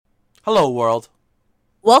Hello, world.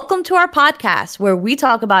 Welcome to our podcast where we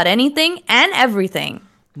talk about anything and everything.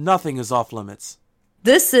 Nothing is off limits.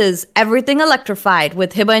 This is Everything Electrified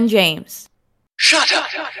with Hiba and James. Shut up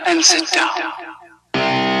and sit down.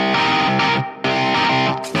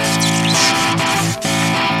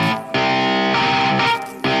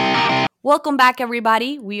 Welcome back,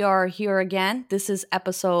 everybody. We are here again. This is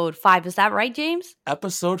episode 5. Is that right, James?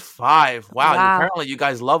 Episode 5. Wow. Apparently you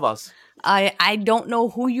guys love us. I don't know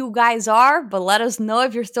who you guys are, but let us know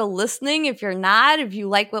if you're still listening. If you're not, if you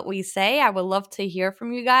like what we say, I would love to hear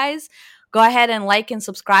from you guys. Go ahead and like and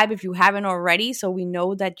subscribe if you haven't already, so we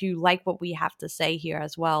know that you like what we have to say here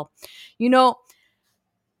as well. You know,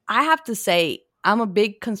 I have to say, I'm a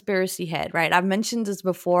big conspiracy head, right? I've mentioned this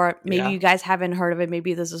before. Maybe you guys haven't heard of it.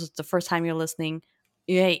 Maybe this is the first time you're listening.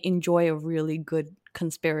 You enjoy a really good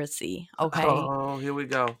conspiracy, okay? Oh, here we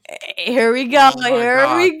go. Here we go. Oh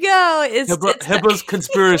here we go. Hiba's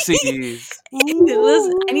conspiracies.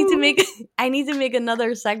 Listen, I need to make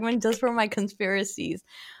another segment just for my conspiracies.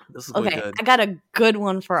 This is okay, good. I got a good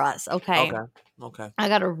one for us. Okay. I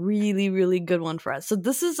got a really, really good one for us. So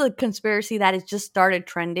this is a conspiracy that has just started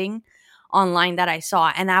trending online that I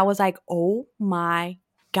saw, and I was like, oh my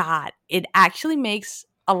God, it actually makes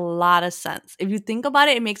a lot of sense. If you think about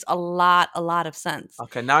it, it makes a lot of sense.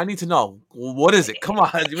 Okay, now I need to know. What is it? Come on,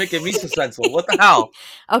 you're making me suspenseful. What the hell?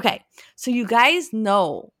 Okay, so you guys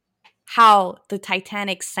know how the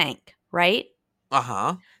Titanic sank, right?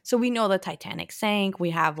 Uh-huh. So we know the Titanic sank.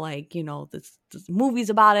 We have there's movies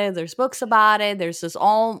about it. There's books about it. There's this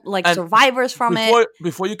all survivors from it.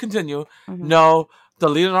 Before you continue, no, the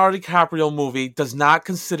Leonardo DiCaprio movie does not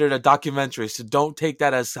consider it a documentary, so don't take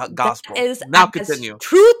that as gospel. That is now as continue.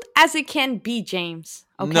 Truth as it can be, James.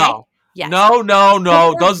 Okay? No. Yes.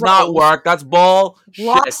 No, does not work. That's bull.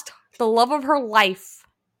 Lost the love of her life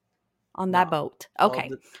on that boat. Okay.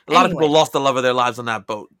 Well, a lot of people lost the love of their lives on that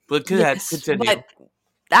boat. But go ahead, continue. But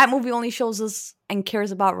that movie only shows us and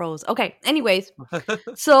cares about Rose. Okay. Anyways,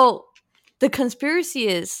 so the conspiracy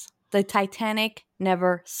is the Titanic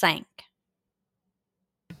never sank.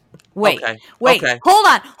 Wait. Okay. Hold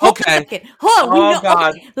on. Hold on a second. Hold on. Oh,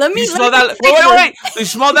 God. Okay. Let me smell that? Wait. You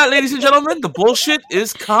smell that, ladies and gentlemen? The bullshit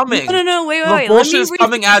is coming. No. Wait. The bullshit is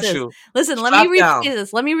coming at you. Listen, let me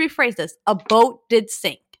rephrase this. A boat did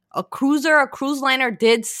sink. A cruise liner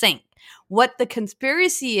did sink. What the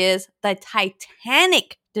conspiracy is, the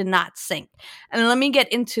Titanic did not sink. And let me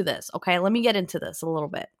get into this, okay? Let me get into this a little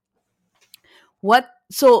bit.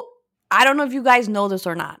 So, I don't know if you guys know this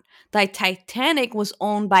or not. The Titanic was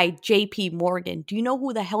owned by J.P. Morgan. Do you know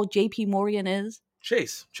who the hell J.P. Morgan is?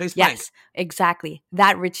 Chase Bank. Yes, exactly.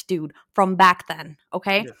 That rich dude from back then,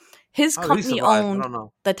 okay? Yeah. His company owned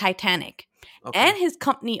the Titanic. Okay. And his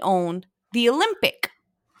company owned the Olympic,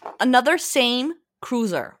 another same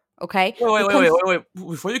cruiser, okay? Wait.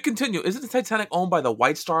 Before you continue, isn't the Titanic owned by the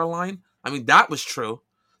White Star Line? I mean, that was true.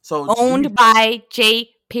 So owned by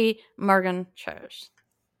J.P. Morgan Chase.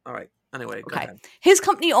 All right. Anyway, go ahead. His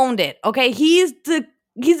company owned it. Okay, he's the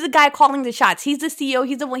guy calling the shots. He's the CEO.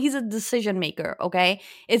 He's a decision maker. Okay,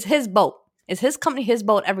 it's his boat. It's his company, his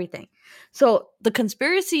boat, everything. So the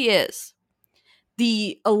conspiracy is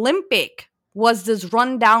the Olympic was this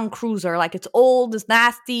rundown cruiser. Like, it's old, it's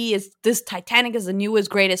nasty. This Titanic is the newest,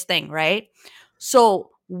 greatest thing, right? So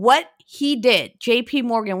what he did, J.P.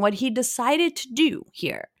 Morgan, what he decided to do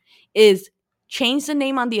here is change the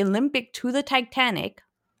name on the Olympic to the Titanic.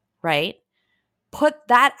 Right? Put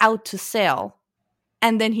that out to sale,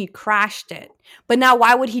 and then he crashed it. But now,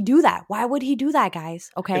 why would he do that? Why would he do that,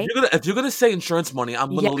 guys? Okay? If you're gonna say insurance money,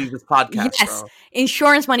 I'm gonna leave this podcast. Yes, bro.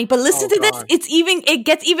 Insurance money. But listen to this. It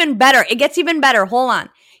gets even better. Hold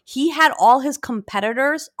on. He had all his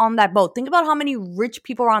competitors on that boat. Think about how many rich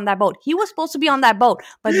people are on that boat. He was supposed to be on that boat,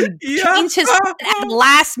 but he changed his plan at the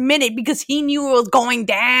last minute because he knew it was going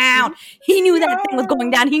down. He knew that thing was going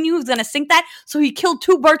down. He knew he was going to sink that. So he killed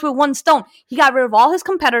 2 birds with 1 stone. He got rid of all his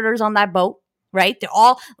competitors on that boat, right? They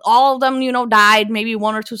all of them, died. Maybe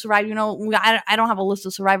 1 or 2 survived. I don't have a list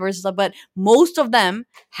of survivors, but most of them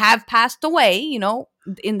have passed away,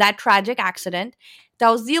 in that tragic accident. That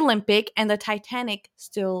was the Olympic, and the Titanic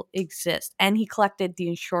still exists. And he collected the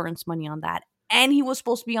insurance money on that. And he was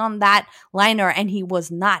supposed to be on that liner, and he was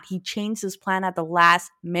not. He changed his plan at the last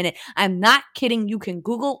minute. I'm not kidding. You can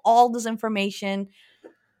Google all this information.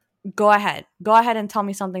 Go ahead and tell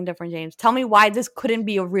me something different, James. Tell me why this couldn't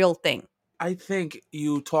be a real thing. I think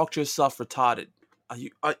you talked yourself retarded.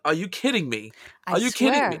 Are you kidding me? Are you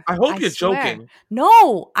kidding me? I hope you're joking.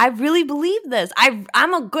 No, I really believe this. I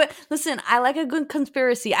like a good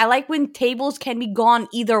conspiracy. I like when tables can be gone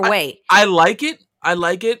either way. I like it. I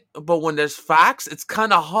like it, but when there's facts, it's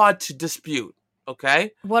kind of hard to dispute.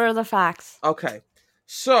 Okay. What are the facts? Okay.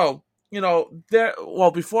 So,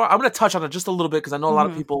 before I'm going to touch on it just a little bit because I know a lot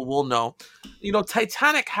of people will know.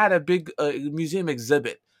 Titanic had a big museum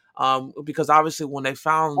exhibit because obviously when they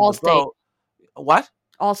found All the boat, what?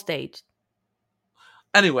 All staged.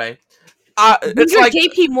 Anyway, it's you're like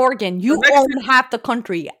JP Morgan. You own half the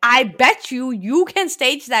country. I bet you can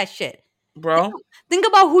stage that shit. Bro. Think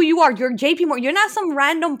about who you are. You're JP Morgan. You're not some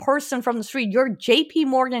random person from the street. You're JP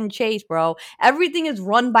Morgan Chase, bro. Everything is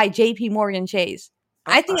run by JP Morgan Chase.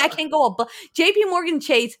 I think I can't go up. JP Morgan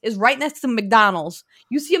Chase is right next to McDonald's.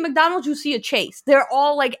 You see a McDonald's, you see a Chase. They're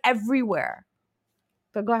all like everywhere.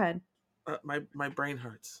 But go ahead. My brain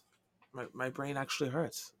hurts. My brain actually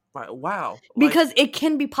hurts. Wow. Because it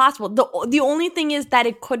can be possible. The only thing is that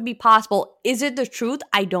it could be possible. Is it the truth?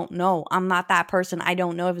 I don't know. I'm not that person. I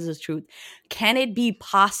don't know if it's the truth. Can it be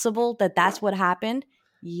possible that that's what happened?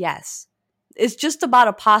 Yes. It's just about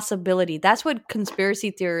a possibility. That's what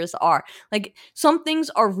conspiracy theorists are. Like, some things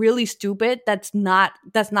are really stupid. That's not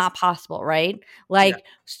possible, right? Like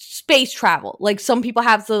space travel. Like, some people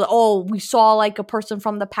have we saw like a person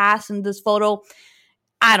from the past in this photo.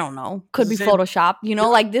 I don't know. Could be Photoshop,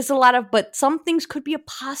 like there's a lot of, but some things could be a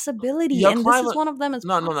possibility. And this is one of them.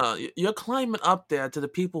 No. You're climbing up there to the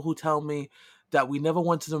people who tell me that we never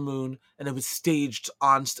went to the moon and it was staged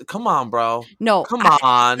on. Come on, bro. No. Come on.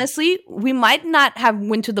 Honestly, we might not have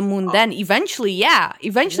went to the moon then. Eventually, yeah.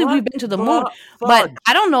 Eventually we've been to the moon. But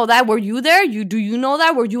I don't know that. Were you there? Do you know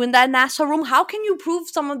that? Were you in that NASA room? How can you prove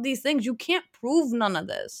some of these things? You can't prove none of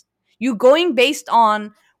this. You're going based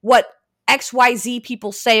on what XYZ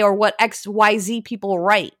people say or what XYZ people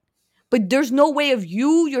write. But there's no way of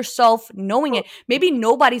you yourself knowing it. Maybe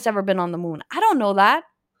nobody's ever been on the moon. I don't know that.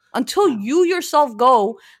 Until you yourself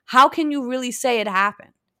go, how can you really say it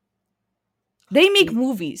happened? They make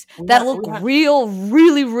movies that look real,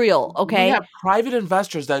 really real, okay? We have private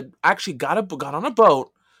investors that actually got on a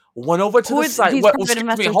boat, went over to the site.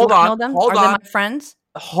 Hold on. Are they my friends?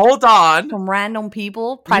 Hold on. From random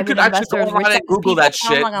people, private investors, Google that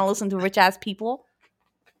shit. I'm not gonna listen to rich ass people.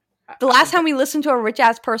 The last time we listened to a rich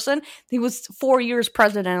ass person, he was 4 years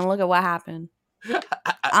president, and look at what happened.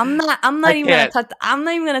 I'm not even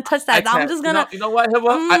gonna touch that. I'm just gonna. You know what?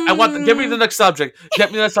 I want. Give me the next subject. Get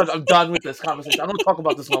me the next subject. I'm done with this conversation. I don't talk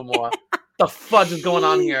about this no more. The fudge is going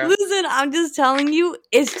on here? Listen, I'm just telling you,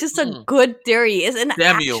 it's just a good theory. It's an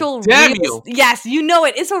actual Damn you. Yes, you know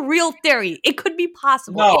it. It's a real theory. It could be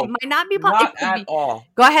possible. No, it might not be possible. Not at all.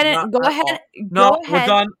 Go ahead. No, we're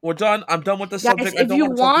done. We're done. I'm done with the subject.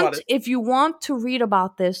 Guys, if you want to read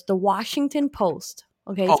about this, the Washington Post.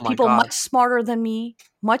 Okay, it's people much smarter than me,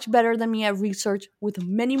 much better than me at research, with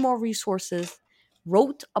many more resources,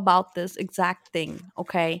 wrote about this exact thing.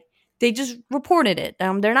 Okay. They just reported it.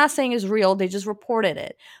 They're not saying it's real. They just reported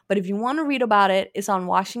it. But if you want to read about it, it's on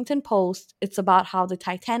Washington Post. It's about how the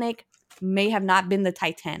Titanic may have not been the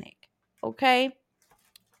Titanic. Okay?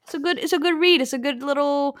 It's a good read. It's a good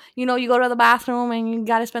little, you go to the bathroom and you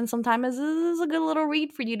got to spend some time. It's a good little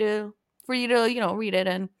read for you to read it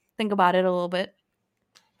and think about it a little bit.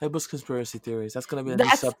 Hibba's Conspiracy Theories. That's going to be the new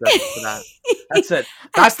subject for that. That's it.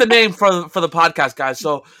 That's the name for the podcast, guys.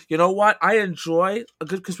 So, you know what? I enjoy a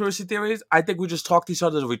good conspiracy theories. I think we just talked each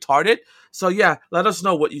other retarded. So, yeah, let us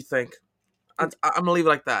know what you think. I'm going to leave it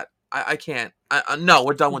like that. I can't. No,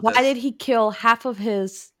 we're done with this. Why did he kill half of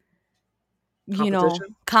his,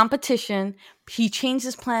 competition? He changed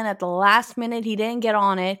his plan at the last minute. He didn't get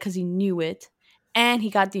on it because he knew it. And he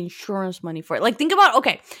got the insurance money for it. Like, think about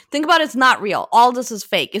it's not real. All this is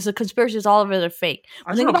fake. It's a conspiracy. It's all of it are fake.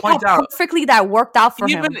 Think about how perfectly that worked out for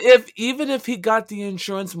him. Even if he got the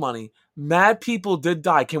insurance money, mad people did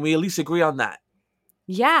die. Can we at least agree on that?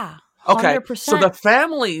 Yeah. 100%. Okay. So the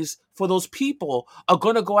families for those people are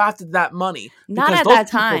going to go after that money. Not at that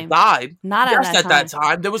time. Died. Not at that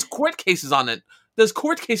time. There was court cases on it. There's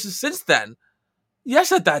court cases since then.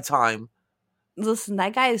 Yes, at that time. Listen,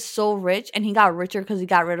 that guy is so rich, and he got richer because he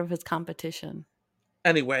got rid of his competition.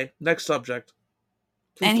 Anyway, next subject.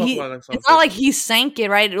 It's not like he sank it,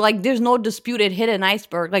 right? Like, there's no dispute. It hit an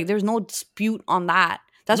iceberg. Like, there's no dispute on that.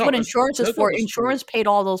 That's what insurance is for. Insurance paid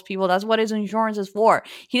all those people. That's what his insurance is for.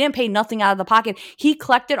 He didn't pay nothing out of the pocket. He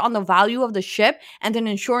collected on the value of the ship, and then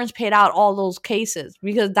insurance paid out all those cases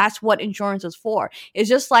because that's what insurance is for. It's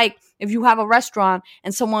just like if you have a restaurant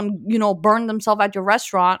and someone, burned themselves at your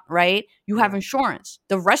restaurant, right? You have insurance.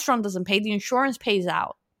 The restaurant doesn't pay. The insurance pays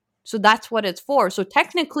out. So that's what it's for. So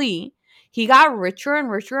technically, he got richer and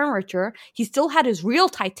richer and richer. He still had his real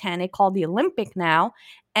Titanic called the Olympic now,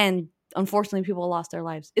 and unfortunately, people lost their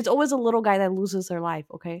lives. It's always a little guy that loses their life,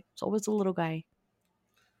 okay? It's always a little guy.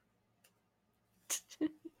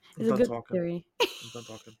 It's a good theory. I'm done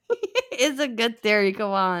talking. It's a good theory.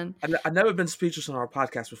 Come on. I've never been speechless on our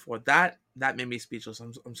podcast before. That made me speechless.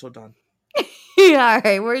 I'm so done. Yeah, all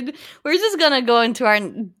right. We're just gonna go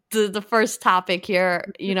into the first topic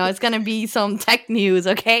here. You know, it's gonna be some tech news,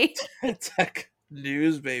 okay? Tech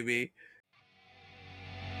news, baby.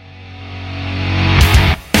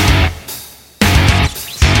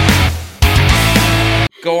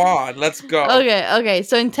 Go on, let's go. Okay.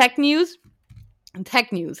 So in tech news,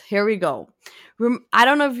 here we go. I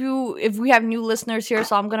don't know if we have new listeners here,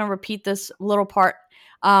 so I'm gonna repeat this little part.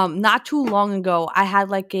 Not too long ago, I had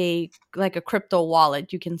like a crypto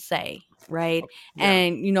wallet, you can say, right? Yeah.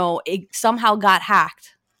 And you know, it somehow got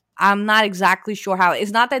hacked. I'm not exactly sure how.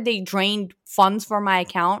 It's not that they drained funds from my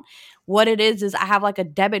account. What it is I have like a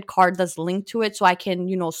debit card that's linked to it, so I can,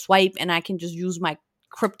 you know, swipe and I can just use my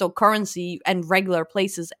cryptocurrency and regular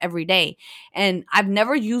places every day. And I've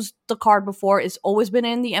never used the card before. It's always been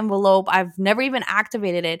in the envelope. I've never even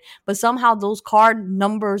activated it, but somehow those card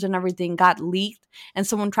numbers and everything got leaked and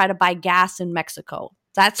someone tried to buy gas in Mexico.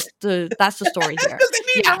 That's the story here. Because they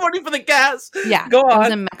need your money for the gas. Yeah. Go on. It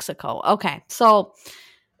was in Mexico. Okay. So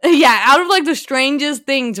yeah, out of like the strangest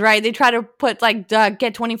things, right? They try to put like get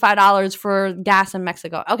 $25 for gas in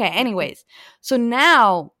Mexico. Okay, anyways. So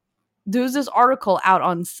now there's this article out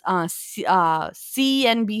on CNBC.com,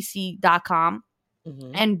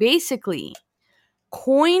 and basically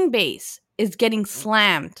Coinbase is getting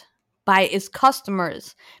slammed by its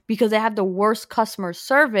customers because they have the worst customer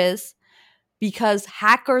service because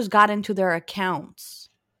hackers got into their accounts.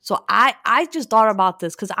 So I just thought about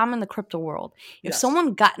this because I'm in the crypto world. If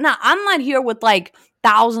someone got... Now, I'm not here with like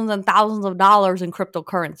thousands and thousands of dollars in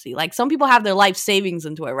cryptocurrency. Like some people have their life savings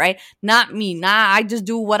into it, right? Not me. I just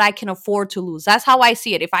do what I can afford to lose. That's how I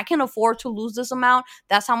see it. If I can afford to lose this amount,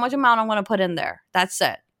 that's how much amount I'm going to put in there. That's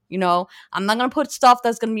it. You know, I'm not going to put stuff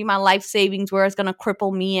that's going to be my life savings where it's going to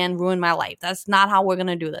cripple me and ruin my life. That's not how we're going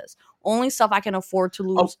to do this. Only stuff I can afford to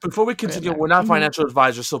lose. Oh, before we continue, we're not financial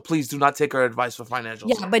advisors, so please do not take our advice for financials.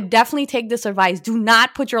 Yeah, but definitely take this advice. Do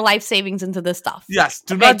not put your life savings into this stuff. Yes,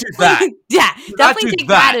 do not do that. Yeah, definitely take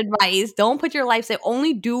that advice. Don't put your life savings.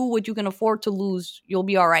 Only do what you can afford to lose. You'll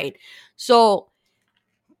be all right. So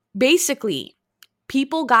basically,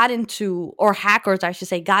 people got into, or hackers, I should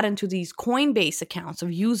say, got into these Coinbase accounts of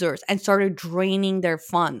users and started draining their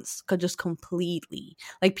funds just completely.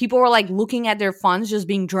 Like people were like looking at their funds just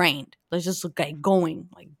being drained. Like just like going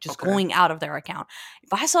out of their account.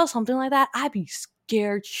 If I saw something like that, I'd be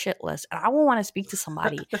scared shitless. And I would want to speak to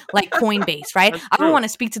somebody like Coinbase, right? I would want to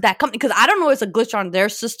speak to that company because I don't know it's a glitch on their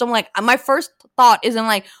system. Like my first thought isn't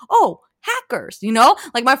like, oh, hackers, you know?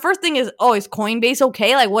 Like my first thing is, oh, is Coinbase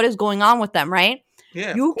okay? Like what is going on with them, right?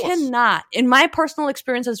 Yeah, you cannot, in my personal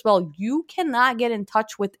experience as well, you cannot get in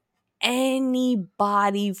touch with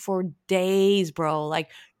anybody for days, bro. Like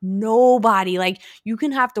nobody. Like you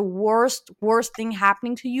can have the worst thing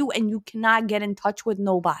happening to you and you cannot get in touch with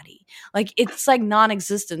nobody. Like it's like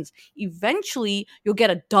non-existence. Eventually you'll get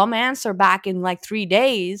a dumb answer back in like 3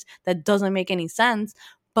 days that doesn't make any sense.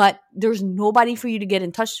 But there's nobody for you to get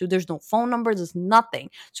in touch to. There's no phone numbers. There's nothing.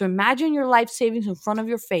 So imagine your life savings in front of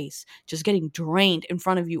your face, just getting drained in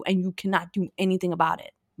front of you, and you cannot do anything about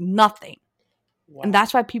it. Nothing. Wow. And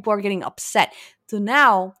that's why people are getting upset. So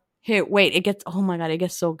now, it gets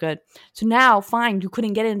so good. So now, fine, you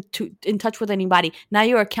couldn't get in touch with anybody. Now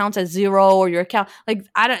your account's at zero, or your account, like,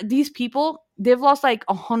 these people, they've lost like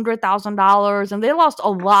 $100,000 and they lost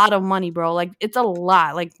a lot of money, bro. Like it's a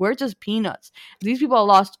lot. Like we're just peanuts. These people have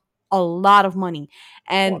lost a lot of money.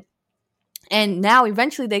 And now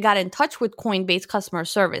eventually they got in touch with Coinbase customer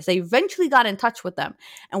service. They eventually got in touch with them.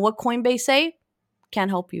 And what Coinbase say?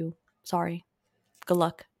 Can't help you. Sorry. Good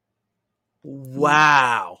luck.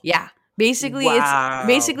 Wow. Yeah. Basically,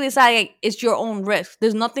 it's like it's your own risk.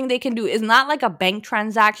 There's nothing they can do. It's not like a bank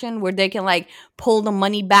transaction where they can like pull the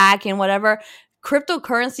money back and whatever.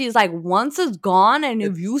 Cryptocurrency is like once it's gone, and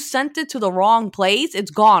if you sent it to the wrong place,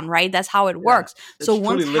 it's gone, right? That's how it works. So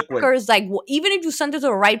once hackers like, even if you sent it to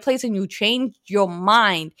the right place and you changed your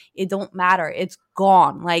mind, it don't matter. It's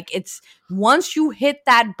gone. Like it's once you hit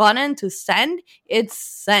that button to send, it's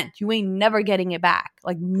sent. You ain't never getting it back.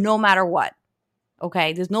 Like no matter what.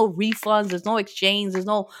 Okay, there's no refunds, there's no exchange, there's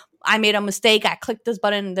no, I made a mistake, I clicked this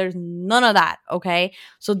button, there's none of that, okay?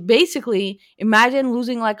 So basically, imagine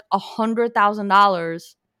losing like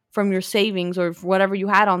 $100,000 from your savings or whatever you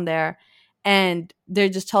had on there, and they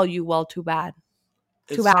just tell you, well, too bad.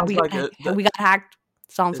 Too bad, we got hacked.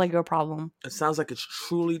 Sounds like your problem. It sounds like it's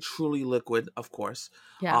truly, truly liquid, of course.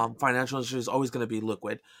 Yeah. Financial industry is always going to be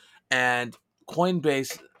liquid. And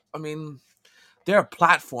Coinbase, I mean... they're a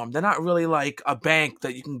platform. They're not really like a bank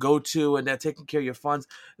that you can go to and they're taking care of your funds.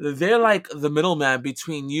 They're like the middleman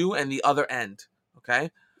between you and the other end.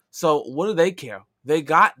 Okay, so what do they care? They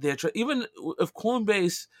got their even if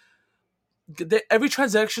Coinbase, every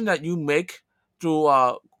transaction that you make through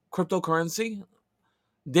cryptocurrency,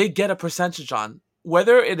 they get a percentage on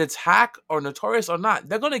whether it's hack or notorious or not.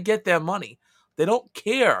 They're gonna get their money. They don't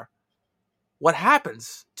care what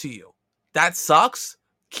happens to you. That sucks.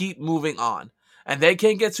 Keep moving on. And they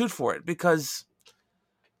can't get sued for it because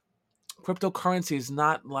cryptocurrency is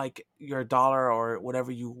not like your dollar or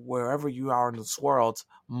wherever you are in this world,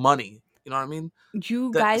 money. You know what I mean?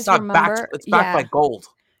 You guys remember? It's backed by gold.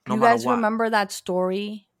 No you guys remember that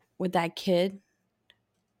story with that kid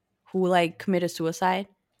who like committed suicide?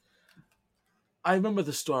 I remember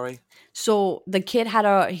the story. So the kid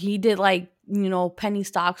he did like, penny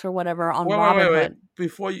stocks or whatever on Robinhood.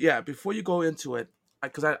 Before you go into it,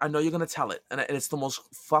 because I know you're gonna tell it, and it's the most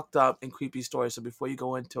fucked up and creepy story. So before you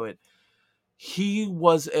go into it, he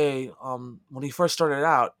was when he first started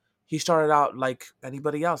out, like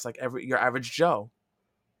anybody else, like your average Joe,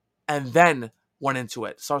 and then went into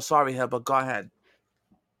it. So sorry, but go ahead.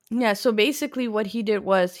 Yeah. So basically, what he did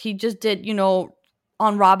was he just did,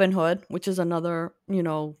 on Robinhood, which is another,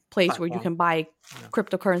 place where you can buy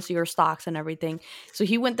cryptocurrency or stocks and everything. So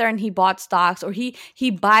he went there and he bought stocks, or he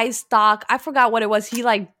buys stock. I forgot what it was. He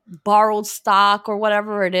like borrowed stock or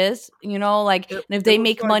whatever it is, and if they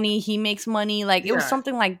make money, he makes money. Like it was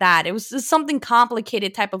something like that. It was just something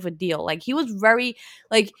complicated type of a deal. Like he was very,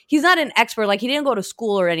 like, he's not an expert. Like he didn't go to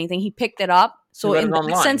school or anything. He picked it up. So in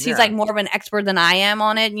that sense, he's like more of an expert than I am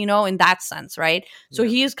on it, in that sense, right? So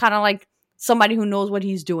he is kind of like somebody who knows what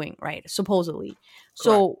he's doing, right? Supposedly. Correct.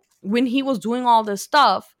 So when he was doing all this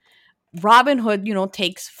stuff, Robinhood,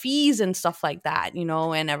 takes fees and stuff like that,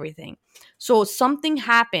 and everything. So something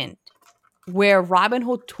happened where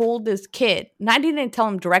Robinhood told this kid, and I didn't tell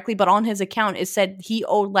him directly, but on his account, it said he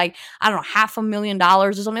owed like, I don't know, $500,000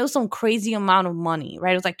 or something. It was some crazy amount of money,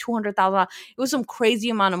 right? It was like $200,000. It was some crazy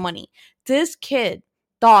amount of money. This kid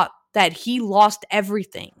thought that he lost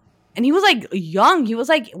everything. And he was like young. He was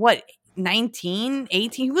like, what, 19,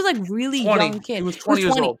 18? He was like really 20. Young kid. He was 20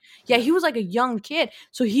 years old. Yeah, he was like a young kid.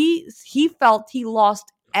 So he felt he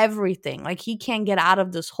lost everything. Like he can't get out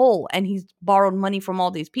of this hole, and he's borrowed money from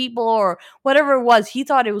all these people or whatever it was. He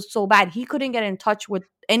thought it was so bad. He couldn't get in touch with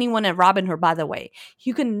anyone at Robinhood, by the way.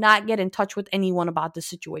 He could not get in touch with anyone about the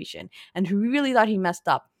situation. And he really thought he messed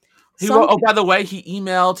up. By the way, he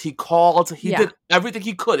emailed, he called, he did everything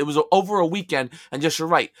he could. It was over a weekend, and just you're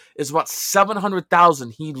right, it's about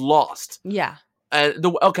 $700,000 he lost. Yeah. And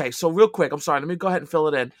so real quick, I'm sorry, let me go ahead and fill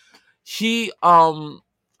it in. He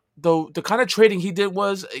the kind of trading he did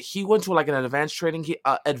was he went to like an advanced trading.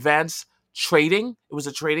 Advanced trading. It was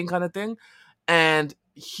a trading kind of thing, and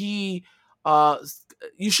he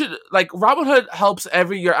you should like Robinhood helps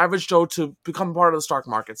your average Joe to become part of the stock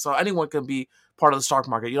market. So anyone can be part of the stock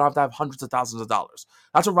market. You don't have to have hundreds of thousands of dollars.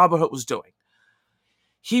 That's what Robinhood was doing.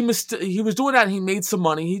 He was doing that and he made some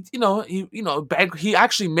money. He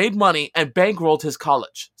actually made money and bankrolled his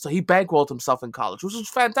college. So he bankrolled himself in college, which was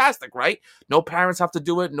fantastic, right? No parents have to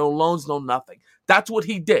do it, no loans, no nothing. That's what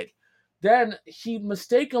he did. Then he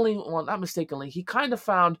he kind of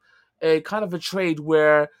found a kind of a trade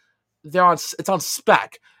where it's on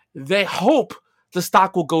spec. They hope the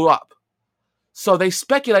stock will go up. So they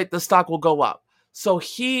speculate the stock will go up. So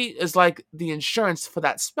he is like the insurance for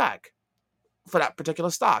that spec, for that particular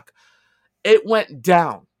stock. It went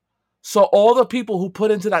down. So all the people who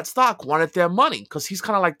put into that stock wanted their money because he's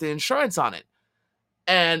kind of like the insurance on it.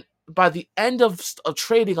 And by the end of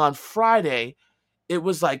trading on Friday, it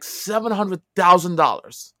was like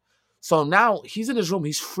 $700,000. So now he's in his room.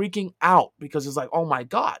 He's freaking out because he's like, oh my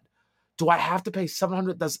God, do I have to pay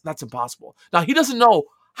 $700,000? That's impossible. Now he doesn't know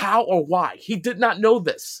how or why. He did not know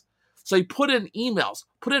this. So he put in emails,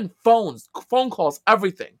 put in phone calls,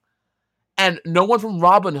 everything. And no one from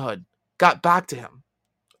Robinhood got back to him.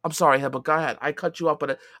 I'm sorry, but go ahead. I cut you up,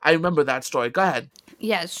 but I remember that story. Go ahead.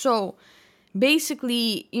 Yeah, so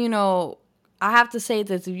basically, I have to say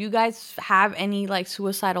that if you guys have any like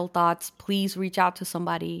suicidal thoughts, please reach out to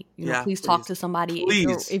somebody. Please talk to somebody.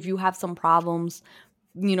 Please. If you have some problems,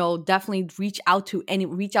 definitely reach out to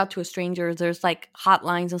a stranger. There's like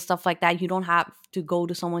hotlines and stuff like that. You don't have to go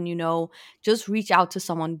to someone just reach out to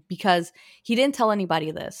someone, because he didn't tell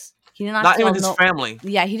anybody this. He did not even his family.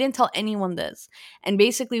 Yeah, he didn't tell anyone this. And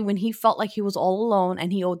basically when he felt like he was all alone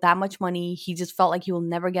and he owed that much money, he just felt like he will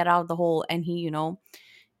never get out of the hole, and he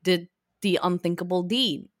did the unthinkable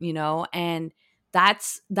deed, and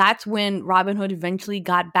that's when Robinhood eventually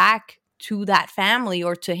got back to that family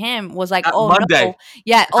or to him was like, That oh Monday. no,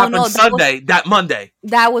 yeah, oh no, that Monday.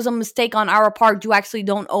 That was a mistake on our part. You actually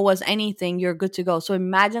don't owe us anything. You're good to go. So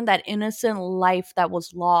imagine that innocent life that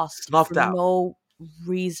was lost Snuffed for out. no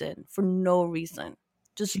reason.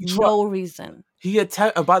 Just no reason.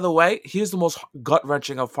 By the way, here's the most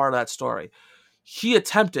gut-wrenching of part of that story. He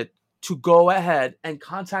attempted to go ahead and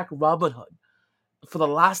contact Robinhood for the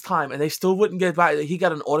last time, and they still wouldn't get back. He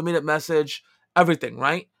got an automated message, everything,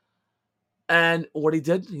 right? And what he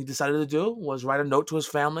decided to do was write a note to his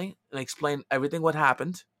family and explain everything what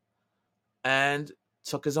happened, and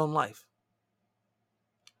took his own life.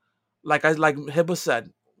 Like Hibba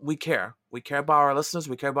said, we care. We care about our listeners.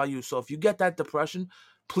 We care about you. So if you get that depression,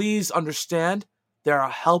 please understand there are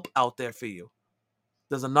help out there for you.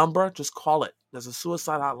 There's a number. Just call it. There's a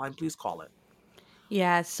suicide hotline. Please call it.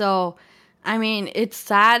 Yeah, so, I mean, it's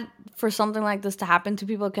sad for something like this to happen to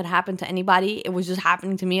people. It could happen to anybody. It was just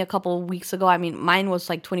happening to me a couple of weeks ago. I mean, mine was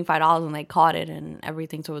like $25 and they caught it and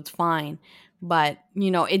everything, so it's fine. But,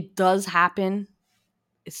 it does happen.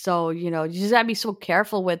 So, you just gotta be so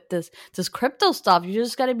careful with this crypto stuff. You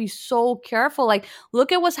just gotta be so careful. Like,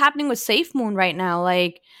 look at what's happening with SafeMoon right now.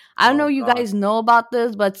 Like, I don't know you guys know about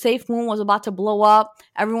this, but SafeMoon was about to blow up.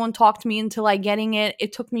 Everyone talked me into like getting it.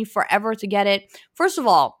 It took me forever to get it. First of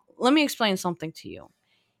all, let me explain something to you.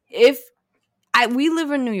 We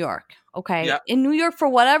live in New York, okay? Yeah. In New York, for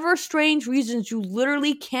whatever strange reasons, you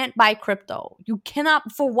literally can't buy crypto. You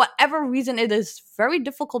cannot, for whatever reason, it is very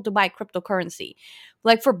difficult to buy cryptocurrency.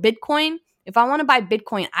 Like for Bitcoin, if I want to buy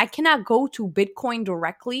Bitcoin, I cannot go to Bitcoin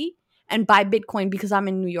directly and buy Bitcoin because I'm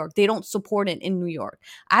in New York. They don't support it in New York.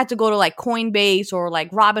 I had to go to like Coinbase or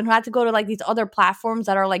like Robinhood. I had to go to like these other platforms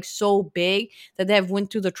that are like so big that they have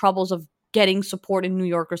went through the troubles of getting support in New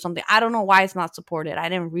York or something. I don't know why it's not supported. I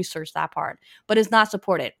didn't research that part, but it's not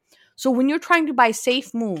supported. So when you're trying to buy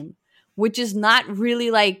SafeMoon, which is not really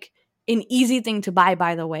like an easy thing to buy,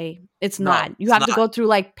 by the way, it's not. You have to go through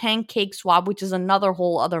like PancakeSwap, which is another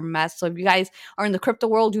whole other mess. So if you guys are in the crypto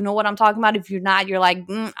world, you know what I'm talking about. If you're not, you're like,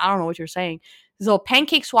 I don't know what you're saying. So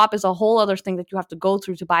PancakeSwap is a whole other thing that you have to go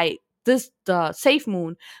through to buy the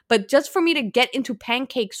SafeMoon. But just for me to get into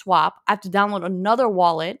PancakeSwap, I have to download another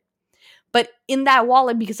wallet. But in that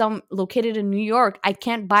wallet, because I'm located in New York, I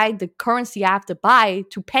can't buy the currency I have to buy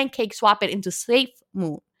to PancakeSwap it into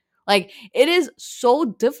SafeMoon. Like, it is so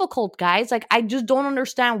difficult, guys. Like, I just don't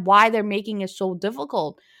understand why they're making it so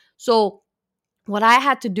difficult. So what I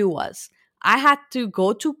had to do was I had to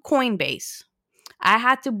go to Coinbase. I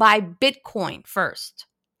had to buy Bitcoin first.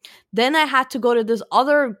 Then I had to go to this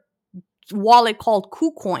other wallet called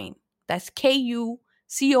KuCoin. That's KuCoin,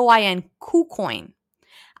 KuCoin.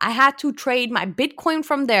 I had to trade my Bitcoin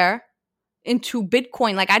from there into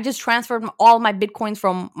Bitcoin. Like, I just transferred all my Bitcoins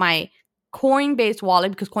from my Coinbase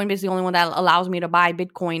wallet, because Coinbase is the only one that allows me to buy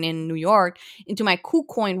Bitcoin in New York, into my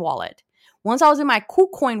KuCoin wallet. Once I was in my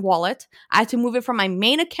KuCoin wallet, I had to move it from my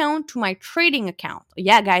main account to my trading account.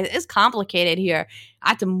 Yeah, guys, it's complicated here.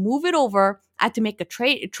 I had to move it over. I had to make a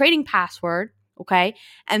trading password, okay?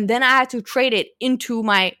 And then I had to trade it into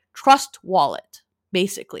my Trust wallet,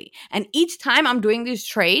 basically. And each time I'm doing these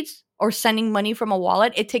trades or sending money from a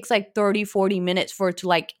wallet, it takes like 30-40 minutes for it to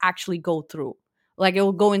like actually go through. Like, it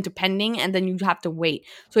will go into pending and then you have to wait.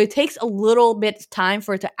 So it takes a little bit of time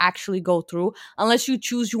for it to actually go through, unless you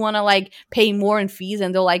choose you want to like pay more in fees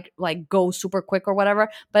and they'll like go super quick or whatever.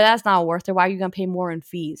 But that's not worth it. Why are you going to pay more in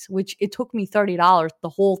fees? Which it took me $30. The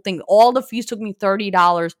whole thing, all the fees took me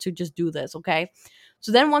 $30 to just do this, okay?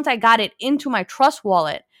 So then once I got it into my Trust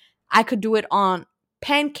wallet, I could do it on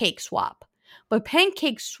PancakeSwap. But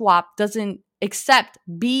PancakeSwap doesn't accept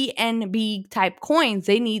BNB type coins.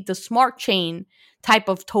 They need the smart chain type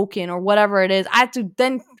of token or whatever it is. I had to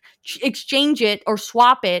then exchange it or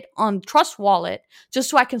swap it on Trust wallet just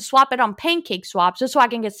so I can swap it on PancakeSwap, just so I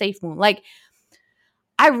can get SafeMoon. Like,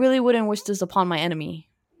 I really wouldn't wish this upon my enemy.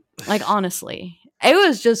 Like, honestly. It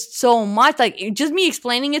was just so much. Like, just me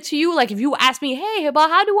explaining it to you. Like, if you ask me, hey, Hiba,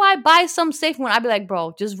 how do I buy some SafeMoon? I'd be like,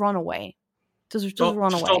 bro, just run away. Just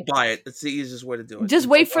run away. Don't buy it. It's the easiest way to do it. Just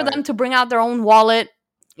wait for them to bring out their own wallet,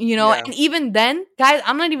 And even then, guys,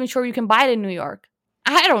 I'm not even sure you can buy it in New York.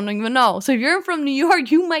 I don't even know. So if you're from New York,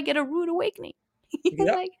 you might get a rude awakening.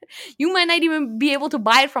 You might not even be able to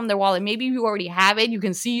buy it from their wallet. Maybe you already have it. You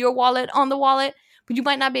can see your wallet on the wallet, but you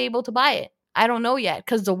might not be able to buy it. I don't know yet,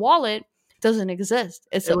 because the wallet doesn't exist.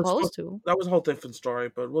 It's supposed to. That was a whole different story,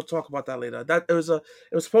 but we'll talk about that later. It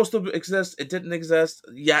was supposed to exist. It didn't exist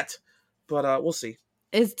yet, but we'll see.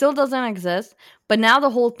 It still doesn't exist. But now the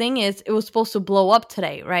whole thing is, it was supposed to blow up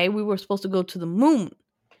today, right? We were supposed to go to the moon.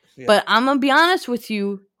 Yeah. But I'm gonna be honest with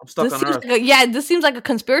you. I'm stuck on Earth. This seems like a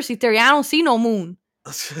conspiracy theory. I don't see no moon.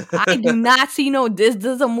 I do not see no.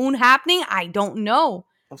 There's a moon happening. I don't know.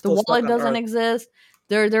 The wallet doesn't exist.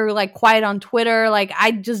 They're like quiet on Twitter. Like,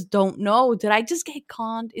 I just don't know. Did I just get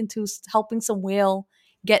conned into helping some whale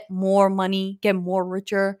get more money, get more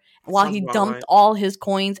richer, while he dumped all his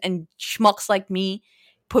coins, and schmucks like me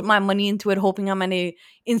put my money into it hoping I'm gonna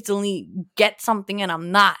instantly get something, and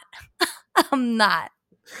I'm not. I'm not.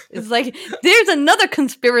 It's like, there's another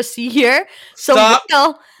conspiracy here. Stop.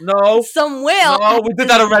 Some whale. No, we did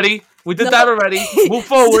that already. Move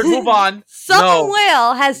forward. Move on. Some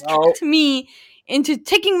whale has tricked me into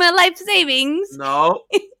taking my life savings. No.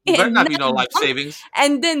 There better not be no life savings.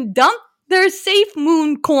 And then dump their safe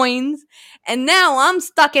moon coins. And now I'm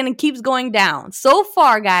stuck and it keeps going down. So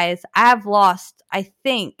far, guys, I've lost, I've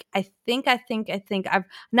gained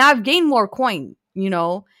more coin, you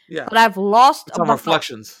know. Yeah. But I've lost some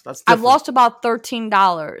reflections. That's different. I've lost about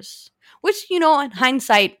 $13, which, you know, in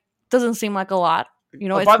hindsight doesn't seem like a lot. You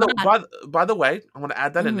know, by the way, I want to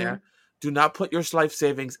add that in there. Do not put your life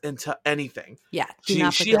savings into anything. Yeah.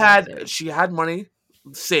 She had money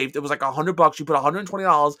saved. It was like $100. You put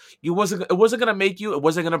 $120. It wasn't gonna make you. It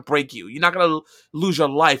wasn't gonna break you. You're not gonna lose your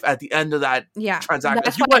life at the end of that transaction.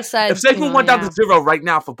 That's what I said. If Saquon went down to zero right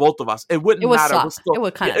now for both of us, it wouldn't matter.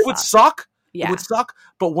 It would suck. Yeah. It would suck,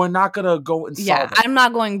 but we're not going to go and solve it. I'm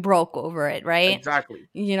not going broke over it, right? Exactly.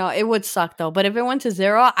 You know, it would suck, though. But if it went to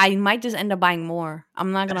zero, I might just end up buying more.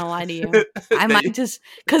 I'm not going to lie to you. I might just,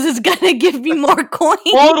 because it's going to give me more coins.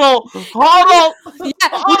 Hold on.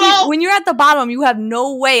 Yeah, when you're at the bottom, you have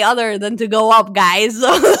no way other than to go up, guys.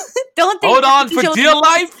 So don't take Hold on, for dear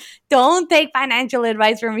life. Don't take financial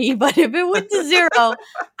advice from me. But if it went to zero,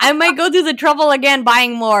 I might go through the trouble again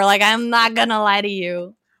buying more. Like, I'm not going to lie to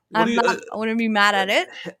you. I wouldn't be mad at it.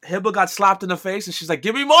 Hibba got slapped in the face and she's like,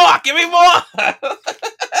 give me more.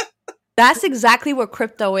 That's exactly what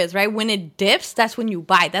crypto is, right? When it dips, that's when you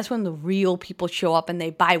buy. That's when the real people show up and they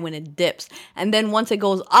buy when it dips. And then once it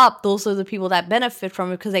goes up, those are the people that benefit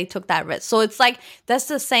from it because they took that risk. So it's like, that's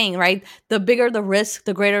the saying, right? The bigger the risk,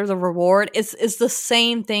 the greater the reward. It's the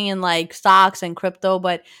same thing in like stocks and crypto,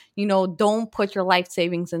 but you know, don't put your life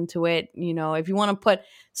savings into it. You know, if you want to put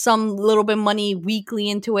some little bit money weekly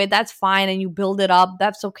into it, that's fine, and you build it up,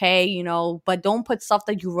 that's okay, you know, but don't put stuff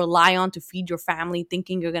that you rely on to feed your family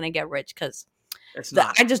thinking you're gonna get rich, because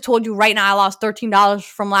I just told you right now I lost $13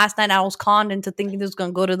 from last night. I was conned into thinking this was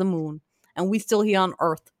gonna go to the moon, and we still here on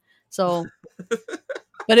Earth. So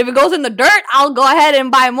but if it goes in the dirt, I'll go ahead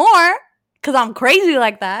and buy more because I'm crazy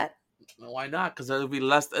like that. Why not? Because it'll be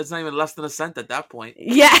less. It's not even less than a cent at that point.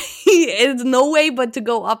 Yeah, it's no way but to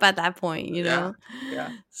go up at that point, you know?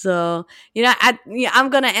 Yeah. So, you know, I'm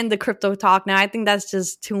going to end the crypto talk now. I think that's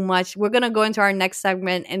just too much. We're going to go into our next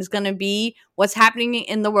segment, and it's going to be what's happening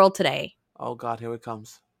in the world today. Oh, God, here it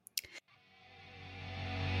comes.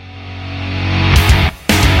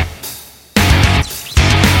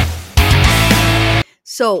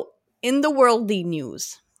 So, in the worldly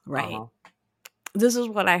news, right? This is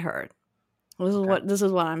what I heard. This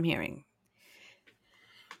is what I'm hearing.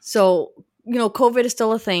 So, you know, COVID is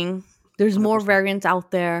still a thing. There's more variants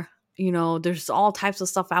out there. You know, there's all types of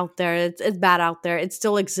stuff out there. It's bad out there. It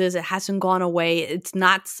still exists. It hasn't gone away. It's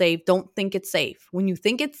not safe. Don't think it's safe. When you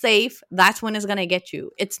think it's safe, that's when it's going to get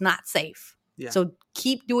you. It's not safe. Yeah. So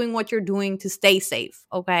keep doing what you're doing to stay safe,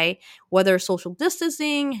 okay? Whether social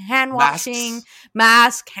distancing, hand washing,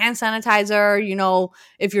 mask, hand sanitizer, you know,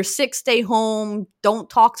 if you're sick, stay home. Don't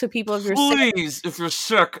talk to people if you're sick. Please, if you're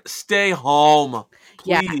sick, stay home.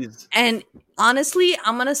 Please. Yeah. And honestly,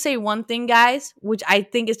 I'm going to say one thing, guys, which I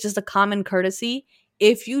think is just a common courtesy.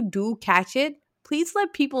 If you do catch it, please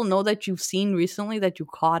let people know that you've seen recently that you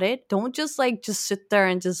caught it. Don't just sit there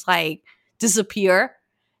and just disappear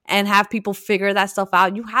and have people figure that stuff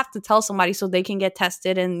out. You have to tell somebody so they can get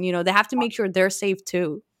tested, and you know they have to make sure they're safe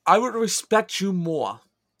too. I would respect you more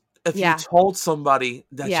if you told somebody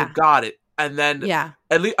that you got it, and then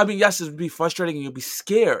at least, I mean, yes, it would be frustrating and you'll be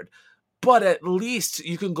scared, but at least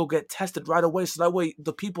you can go get tested right away, so that way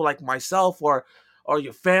the people like myself or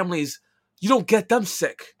your families, you don't get them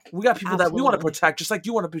sick. We got people that we want to protect, just like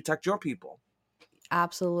you want to protect your people.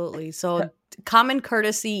 Absolutely. So common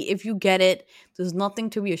courtesy, if you get it, there's nothing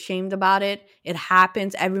to be ashamed about it. It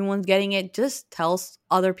happens. Everyone's getting it. Just tell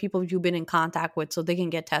other people you've been in contact with so they can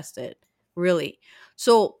get tested. Really.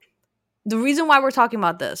 So the reason why we're talking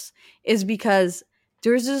about this is because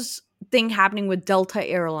there's this thing happening with Delta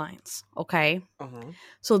Airlines. Okay. Uh-huh.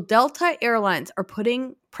 So Delta Airlines are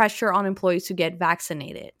putting pressure on employees to get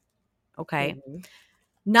vaccinated. Okay. Mm-hmm.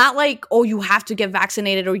 Not like, oh, you have to get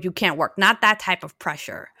vaccinated or you can't work. Not that type of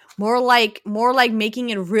pressure. More like making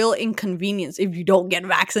it real inconvenience if you don't get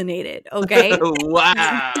vaccinated. Okay.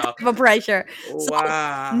 Wow. The pressure.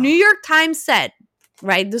 Wow. So New York Times said,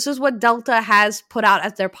 right, this is what Delta has put out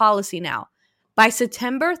as their policy now. By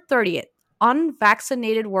September 30th,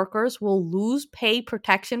 unvaccinated workers will lose pay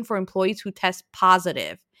protection for employees who test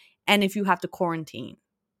positive and if you have to quarantine.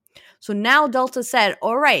 So now Delta said,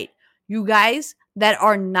 all right, you guys that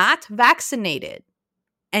are not vaccinated,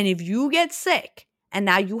 and if you get sick and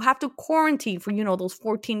now you have to quarantine for, those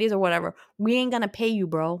 14 days or whatever, we ain't going to pay you,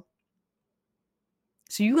 bro.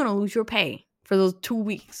 So you're going to lose your pay for those 2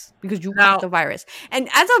 weeks because you got the virus. And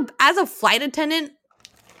as a flight attendant,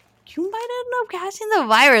 you might end up catching the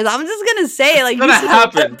virus. I'm just gonna say, like, you see a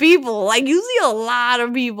lot of people. Like, you see a lot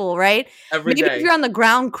of people, right? Maybe if you're on the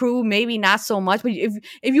ground crew, maybe not so much. But if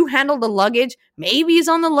you handle the luggage, maybe it's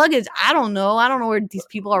on the luggage. I don't know. I don't know where these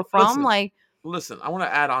people are from. Listen, I want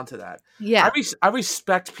to add on to that. Yeah, I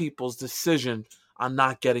respect people's decision on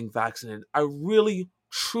not getting vaccinated. I really,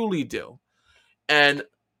 truly do, and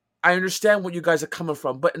I understand what you guys are coming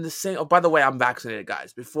from. But in the same, oh, by the way, I'm vaccinated,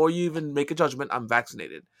 guys. Before you even make a judgment, I'm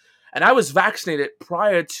vaccinated. And I was vaccinated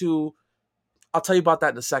prior to, I'll tell you about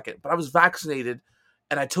that in a second, but I was vaccinated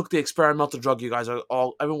and I took the experimental drug you guys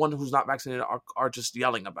everyone who's not vaccinated are just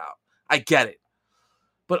yelling about. I get it.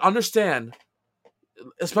 But understand,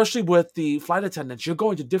 especially with the flight attendants, you're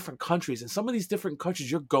going to different countries, and some of these different countries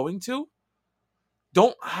you're going to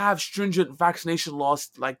don't have stringent vaccination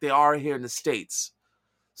laws like they are here in the States.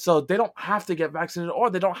 So they don't have to get vaccinated or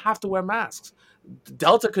they don't have to wear masks.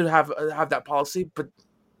 Delta could have that policy, but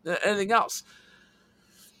anything else.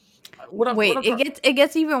 It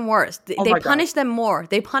gets even worse. They punish them more.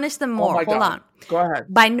 Hold on. Go ahead.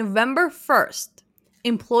 By November 1st,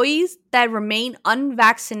 employees that remain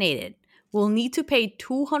unvaccinated will need to pay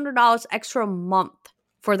 $200 extra a month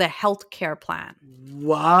for the health care plan.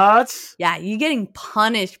 What? Yeah, you're getting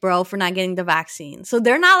punished, bro, for not getting the vaccine. So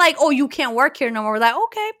they're not like, oh, you can't work here no more. We're like,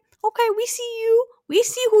 okay, we see you. We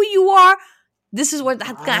see who you are. This is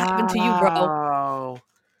that's going to happen to you, bro.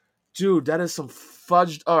 Dude, that is some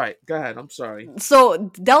fudged. All right, go ahead. I'm sorry. So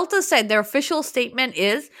Delta said their official statement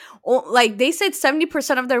is, like, they said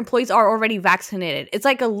 70% of their employees are already vaccinated. It's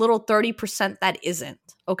like a little 30% that isn't,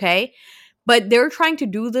 okay? But they're trying to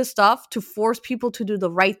do this stuff to force people to do the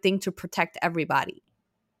right thing to protect everybody.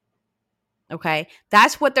 Okay?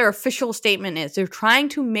 That's what their official statement is. They're trying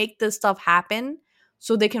to make this stuff happen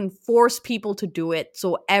so they can force people to do it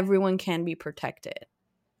so everyone can be protected.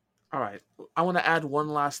 All right. I want to add one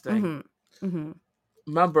last thing.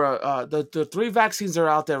 Remember, the 3 vaccines are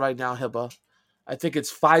out there right now, Hibba. I think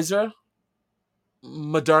it's Pfizer,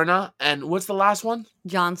 Moderna, and what's the last one?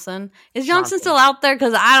 Johnson. Is Johnson still out there?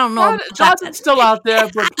 Because I don't know. Johnson's still out there,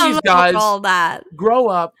 but please, guys, grow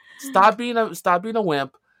up. Stop being a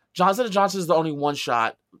wimp. Johnson & Johnson is the only 1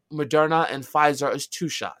 shot. Moderna and Pfizer is 2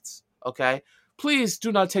 shots. Okay? Please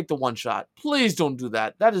do not take the 1 shot. Please don't do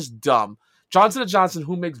that. That is dumb. Johnson & Johnson,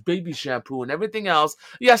 who makes baby shampoo and everything else,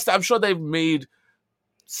 yes, I'm sure they've made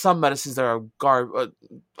some medicines that are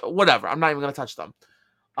whatever. I'm not even going to touch them.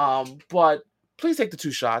 But please take the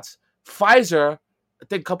 2 shots. Pfizer, I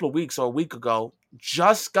think a couple of weeks or a week ago,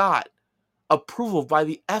 just got approval by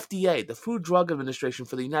the FDA, the Food Drug Administration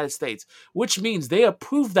for the United States, which means they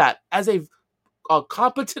approved that as a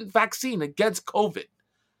competent vaccine against COVID.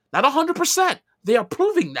 Not 100%. They're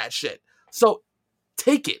approving that shit. So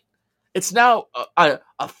take it. It's now an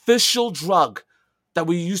official drug that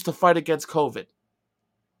we use to fight against COVID.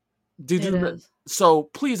 So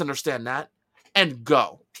please understand that and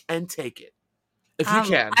go and take it if you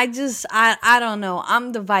can. I don't know.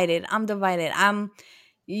 I'm divided.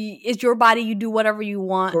 It's your body. You do whatever you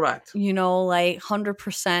want. Correct. Like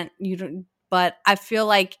 100%. You don't. But I feel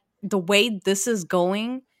like the way this is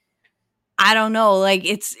going, I don't know. Like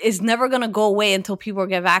it's never gonna go away until people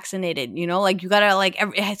get vaccinated. Like you gotta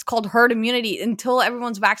it's called herd immunity. Until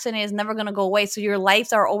everyone's vaccinated, it's never gonna go away. So your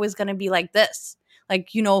lives are always gonna be like this. Like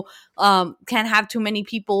can't have too many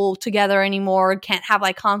people together anymore. Can't have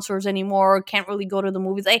like concerts anymore. Can't really go to the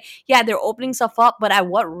movies. Yeah, they're opening stuff up, but at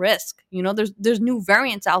what risk? There's new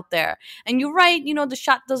variants out there. And you're right. The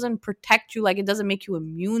shot doesn't protect you. Like it doesn't make you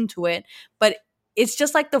immune to it, but it's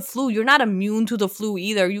just like the flu. You're not immune to the flu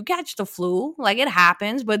either. You catch the flu, like it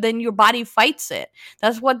happens, but then your body fights it.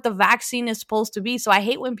 That's what the vaccine is supposed to be. So I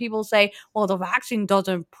hate when people say, well, the vaccine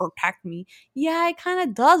doesn't protect me. Yeah, it kind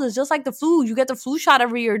of does. It's just like the flu. You get the flu shot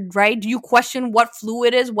every year, right? Do you question what flu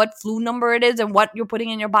it is, what flu number it is, and what you're putting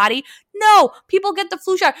in your body? No, people get the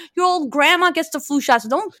flu shot. Your old grandma gets the flu shot. So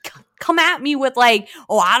don't come at me with like,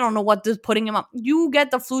 oh, I don't know what this putting him up. You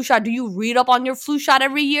get the flu shot. Do you read up on your flu shot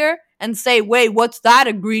every year? and say, wait, what's that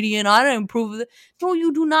ingredient? I don't improve it. No,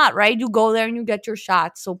 you do not, right? You go there and you get your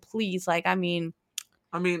shots. So please, like, I mean,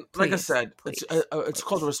 like I said, please, it's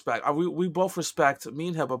called respect. We both respect, me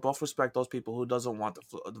and Hiba both respect those people who doesn't want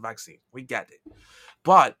the vaccine. We get it.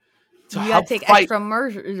 But to you help gotta take fight extra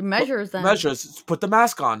measures then. Measures, put the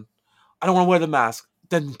mask on. I don't want to wear the mask.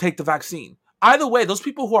 Then take the vaccine. Either way, those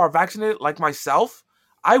people who are vaccinated, like myself,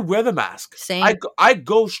 I wear the mask. Same. I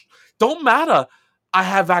go. Don't matter. I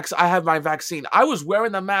have my vaccine. I was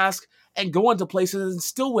wearing the mask and going to places and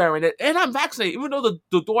still wearing it, and I'm vaccinated. Even though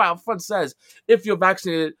the door out front says if you're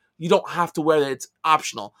vaccinated, you don't have to wear it. It's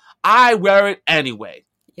optional. I wear it anyway.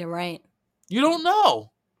 You're right. You don't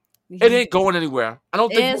know. It ain't going anywhere. I don't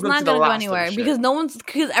think it's not going to go anywhere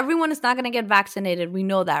because everyone is not going to get vaccinated. We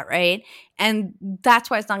know that, right? And that's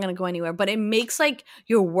why it's not going to go anywhere. But it makes like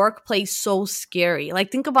your workplace so scary. Like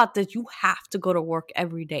think about this: you have to go to work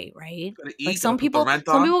every day, right? Like some people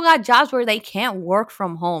got jobs where they can't work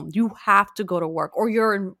from home. You have to go to work, or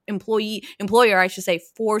your employer, I should say,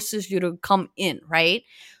 forces you to come in, right?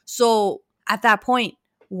 So at that point,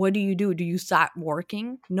 what do? Do you stop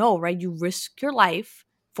working? No, right? You risk your life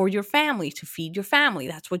for your family, to feed your family.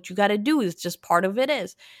 That's what you got to do. It's just part of it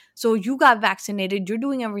is. So you got vaccinated. You're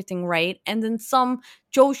doing everything right. And then some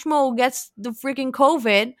Joe Schmo gets the freaking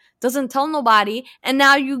COVID, doesn't tell nobody. And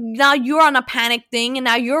now you're on a panic thing. And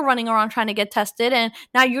now you're running around trying to get tested. And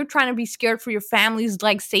now you're trying to be scared for your family's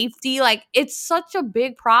like safety. Like it's such a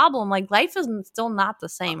big problem. Like life is still not the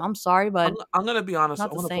same. I'm sorry, but I'm going to be honest.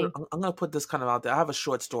 I'm going to put this kind of out there. I have a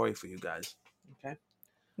short story for you guys. Okay.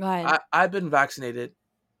 Go ahead. I've been vaccinated.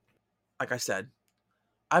 Like I said,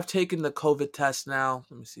 I've taken the COVID test now.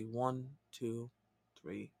 Let me see, 1, 2,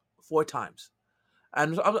 3, 4 times,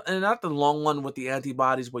 and not the long one with the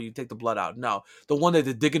antibodies where you take the blood out. No, the one that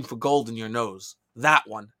they're digging for gold in your nose. That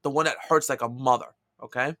one, the one that hurts like a mother.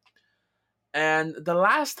 Okay, and the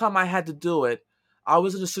last time I had to do it, I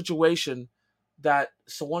was in a situation that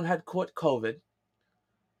someone had caught COVID,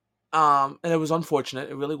 and it was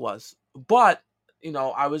unfortunate. It really was, but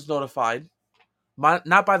I was notified.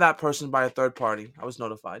 Not by that person, by a third party. I was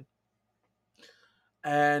notified.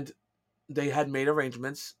 And they had made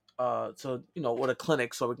arrangements with a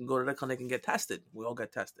clinic so we can go to the clinic and get tested. We all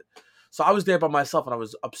get tested. So I was there by myself and I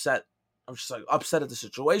was upset. I was just like upset at the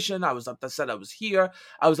situation. I was upset I was here.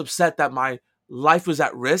 I was upset that my life was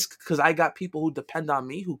at risk because I got people who depend on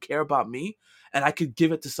me, who care about me, and I could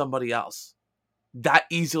give it to somebody else. That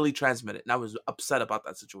easily transmitted. And I was upset about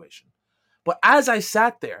that situation. But as I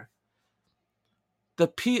sat there,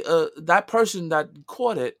 that person that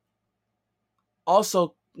caught it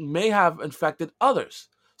also may have infected others.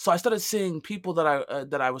 So I started seeing people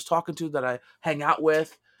that I was talking to, that I hang out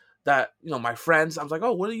with, that my friends. I was like,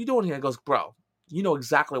 "Oh, what are you doing here?" He goes, "Bro, you know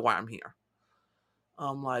exactly why I'm here."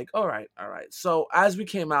 I'm like, "All right." So as we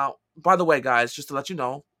came out, by the way, guys, just to let you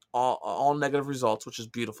know, all negative results, which is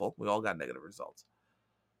beautiful. We all got negative results,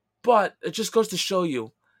 but it just goes to show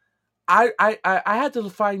you, I had to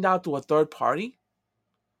find out through a third party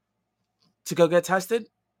to go get tested.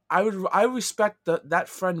 I respect that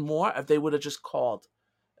friend more if they would have just called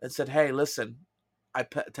and said, "Hey, listen, I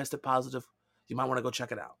tested positive. You might want to go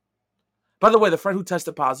check it out." By the way, the friend who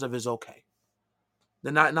tested positive is okay.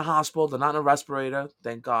 They're not in the hospital. They're not in a respirator,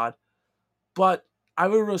 thank God. But I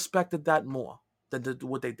would have respected that more than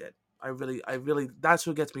what they did. I really, that's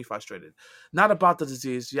what gets me frustrated. Not about the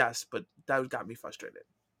disease, yes, but that got me frustrated.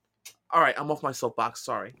 All right, I'm off my soapbox.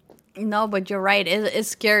 Sorry. No, but you're right. It's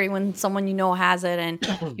scary when someone has it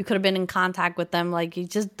and you could have been in contact with them. Like, you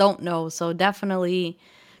just don't know. So definitely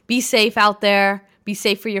be safe out there. Be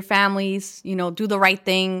safe for your families. Do the right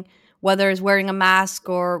thing. Whether it's wearing a mask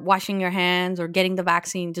or washing your hands or getting the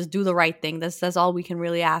vaccine, just do the right thing. That's all we can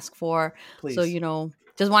really ask for. Please. So,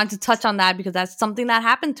 just wanted to touch on that because that's something that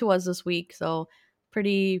happened to us this week. So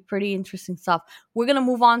pretty interesting stuff. We're going to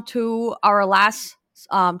move on to our last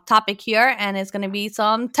topic here, and it's going to be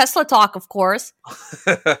some Tesla talk, of course.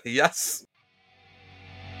 Yes.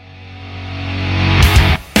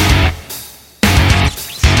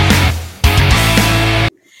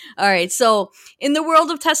 All right, so in the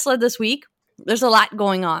world of Tesla this week, there's a lot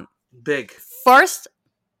going on. Big. First,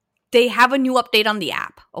 they have a new update on the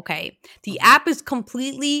app, okay? The app is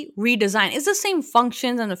completely redesigned. It's the same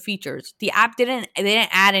functions and the features. The app they didn't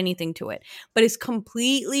add anything to it, but it's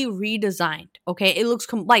completely redesigned, okay? It looks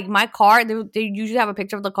like my car. They usually have a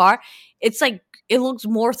picture of the car. It's like, it looks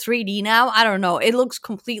more 3D now. I don't know. It looks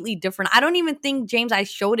completely different. I don't even think, James, I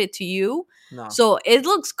showed it to you. No. So it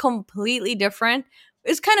looks completely different.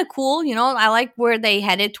 It's kind of cool, I like where they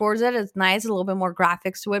headed towards it. It's nice, a little bit more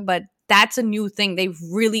graphics to it, but that's a new thing. They've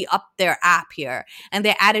really upped their app here, and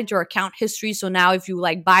they added your account history. So now if you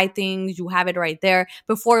like buy things, you have it right there.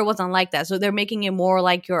 Before it wasn't like that. So they're making it more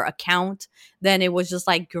like your account than it was just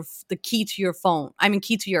like the key to your phone. I mean,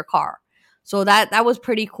 key to your car. So that was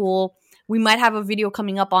pretty cool. We might have a video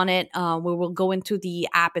coming up on it where we'll go into the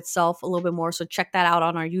app itself a little bit more. So check that out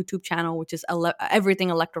on our YouTube channel, which is Everything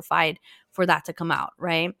Electrified, for that to come out,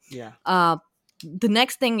 right? Yeah. The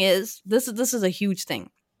next thing is, this is a huge thing.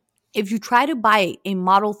 If you try to buy a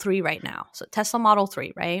Model 3 right now, so Tesla Model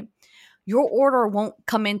 3, right? Your order won't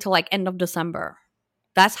come in till like end of December.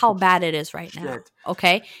 That's how bad it is right now.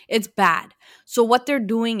 Okay? It's bad. So what they're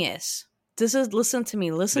doing is, listen to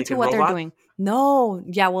me. Listen to what they're doing. No.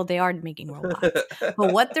 Yeah, well, they are making robots.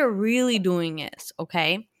 But what they're really doing is,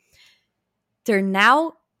 okay, they're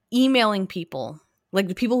now emailing people, like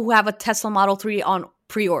the people who have a Tesla Model 3 on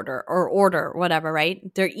pre-order or order, whatever,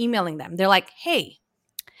 right? They're emailing them. They're like, hey,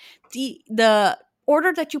 the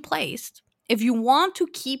order that you placed, if you want to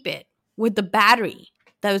keep it with the battery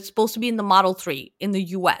that was supposed to be in the Model 3 in the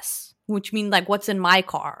US, which means like what's in my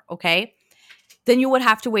car, okay? Then you would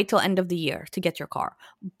have to wait till end of the year to get your car.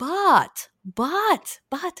 But,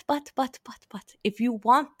 if you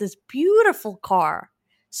want this beautiful car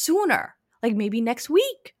sooner, like maybe next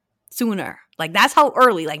week sooner, like that's how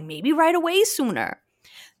early, like maybe right away sooner,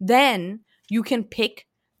 then you can pick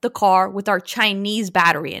the car with our Chinese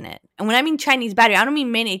battery in it. And when I mean Chinese battery, I don't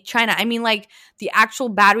mean made in China. I mean like the actual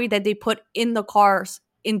battery that they put in the cars,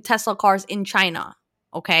 in Tesla cars in China.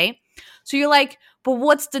 Okay? So you're like, but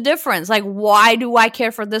what's the difference? Like, why do I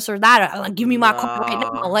care for this or that? Like, give me my car right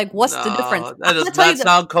now. Like, what's the difference? That does not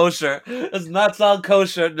sound kosher. Does not sound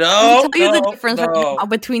kosher. No, I'll tell you the difference right now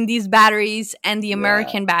between these batteries and the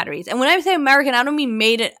American batteries. And when I say American, I don't mean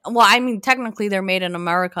made it. Well, I mean technically they're made in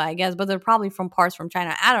America, I guess, but they're probably from parts from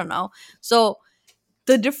China. I don't know. So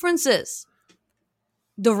the difference is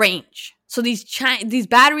the range. So these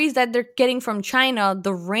batteries that they're getting from China,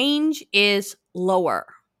 the range is lower.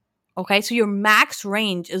 Okay, so your max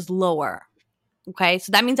range is lower. Okay,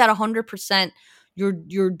 so that means at 100%,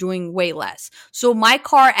 you're doing way less. So my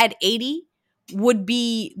car at 80 would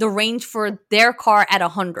be the range for their car at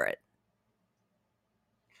 100.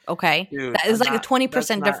 Okay, dude, that is like a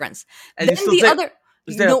 20% difference. And then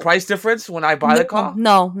is there a price difference when I buy the car?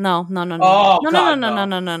 No. Oh,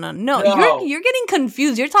 No. You're getting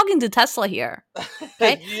confused. You're talking to Tesla here.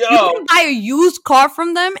 Okay, you can buy a used car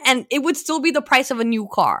from them, and it would still be the price of a new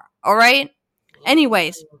car. All right.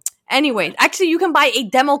 Anyways, actually, you can buy a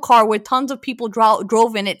demo car where tons of people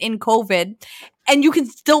drove in it in COVID, and you can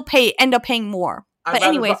still end up paying more. But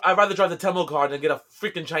I'd rather drive the demo car than get a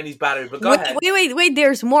freaking Chinese battery. But go ahead. Wait.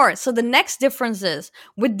 There's more. So the next difference is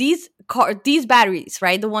with these batteries,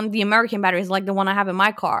 right? The American batteries, like the one I have in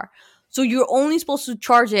my car. So you're only supposed to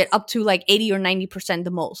charge it up to like 80 or 90%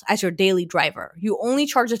 the most as your daily driver. You only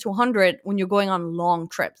charge it to 100 when you're going on long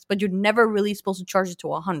trips, but you're never really supposed to charge it to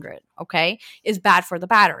 100, okay? It's bad for the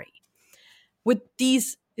battery. With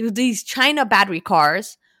these China battery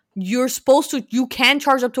cars, you can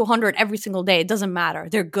charge up to 100 every single day. It doesn't matter.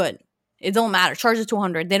 They're good. It don't matter. Charge it to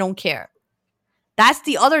 100. They don't care. That's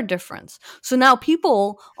the other difference. So now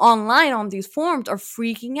people online on these forums are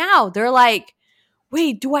freaking out. They're like,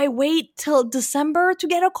 wait, do I wait till December to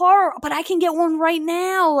get a car? But I can get one right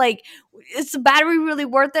now. Like, is the battery really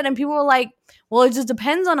worth it? And people are like, well, it just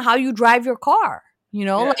depends on how you drive your car. You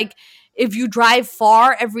know, like if you drive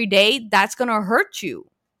far every day, that's going to hurt you,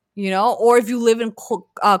 you know, or if you live in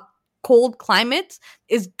cold climates,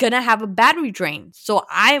 it's going to have a battery drain. So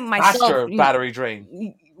I myself. Faster battery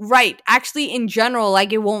drain. Right. Actually, in general,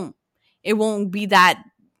 like it won't be that,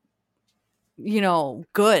 you know,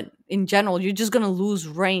 good. In general, you're just gonna lose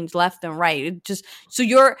range left and right.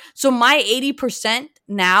 So my 80%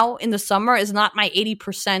 now in the summer is not my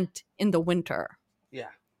 80% in the winter. Yeah,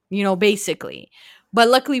 you know, basically. But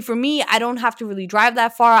luckily for me, I don't have to really drive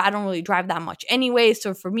that far. I don't really drive that much anyway.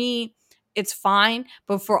 So for me, it's fine.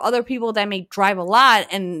 But for other people that may drive a lot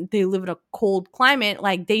and they live in a cold climate,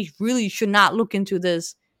 like they really should not look into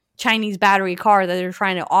this Chinese battery car that they're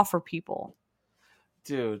trying to offer people.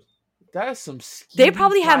 Dude. That is some. They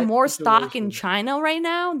probably have more stock in China right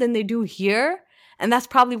now than they do here, and that's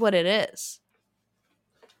probably what it is.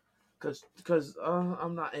 Because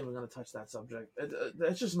I'm not even gonna touch that subject.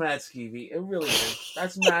 It's just mad skeevy. It really is.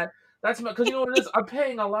 That's mad. That's mad. Because you know what it is. I'm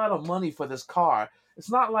paying a lot of money for this car.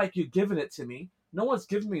 It's not like you're giving it to me. No one's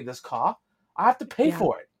giving me this car. I have to pay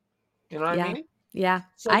for it. You know what I mean? Yeah.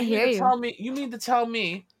 So I hear you. You mean to tell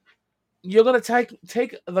me you're gonna take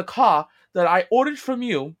the car that I ordered from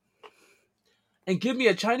you and give me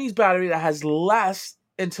a Chinese battery that has less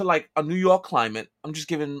into like a New York climate, I'm just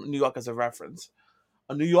giving New York as a reference,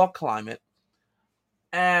 a New York climate,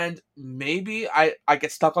 and maybe I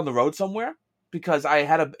get stuck on the road somewhere because I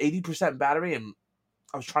had a 80% battery and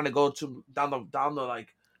I was trying to go to down the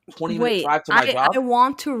like 20-minute drive to my job. I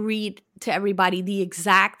want to read to everybody the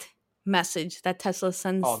exact message that Tesla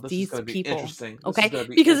sends these people. Interesting. Okay,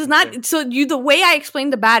 because it's not the way I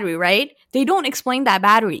explained the battery, right? They don't explain that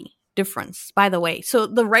battery difference, by the way. So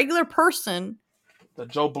the regular person, the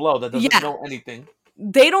Joe Blow that doesn't know anything,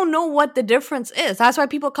 they don't know what the difference is. That's why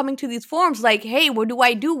people coming to these forums like, hey, what do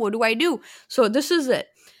I do? What do I do? So this is it.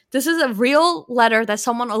 This is a real letter that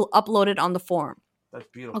someone uploaded on the forum. That's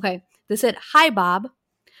beautiful. Okay. They said, hi, Bob.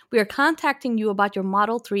 We are contacting you about your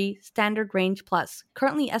Model 3 Standard Range Plus,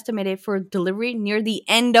 currently estimated for delivery near the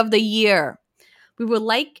end of the year. We would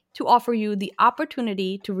like to offer you the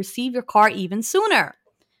opportunity to receive your car even sooner.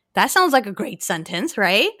 That sounds like a great sentence,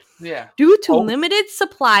 right? Yeah. Due to limited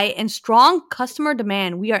supply and strong customer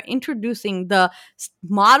demand, we are introducing the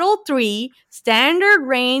Model 3 Standard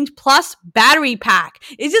Range Plus Battery Pack.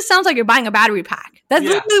 It just sounds like you're buying a battery pack. That's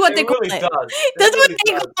literally what they call it. That's what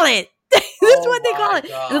they call it. That's what they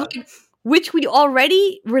call it. Which we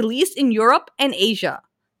already released in Europe and Asia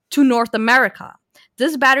to North America.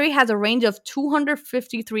 This battery has a range of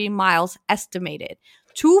 253 miles estimated.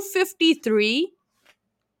 253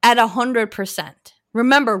 at 100%.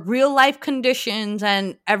 Remember, real life conditions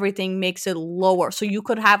and everything makes it lower. So you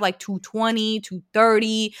could have like 220,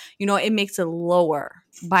 230, it makes it lower,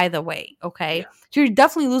 by the way, okay? Yeah. So you're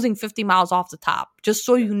definitely losing 50 miles off the top. Just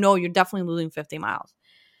so you know, you're definitely losing 50 miles.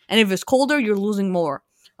 And if it's colder, you're losing more.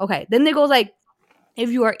 Okay, then they go like, if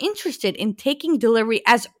you are interested in taking delivery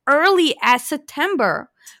as early as September,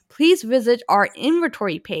 please visit our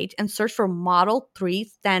inventory page and search for Model 3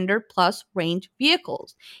 Standard Plus range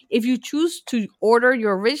vehicles. If you choose to order,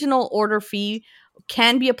 your original order fee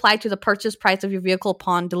can be applied to the purchase price of your vehicle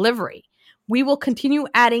upon delivery. We will continue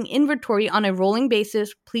adding inventory on a rolling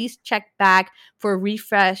basis. Please check back for a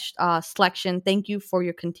refreshed selection. Thank you for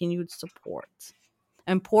your continued support.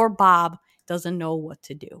 And poor Bob doesn't know what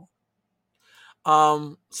to do.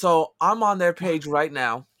 So I'm on their page right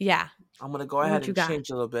now. Yeah. I'm going to go ahead and change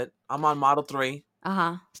a little bit. I'm on Model 3.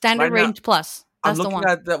 Standard Range Plus. That's I'm looking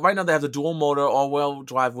at right now they have the dual motor all-wheel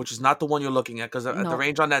drive, which is not the one you're looking at because the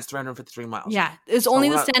range on that's 353 miles. Yeah. It's only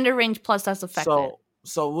the Standard Range Plus that's affected.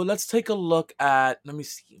 So let's take a look at, let me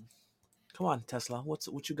see. Come on, Tesla.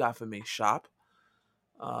 What you got for me? Shop.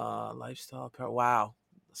 Lifestyle apparel. Wow.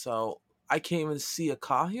 So I can't even see a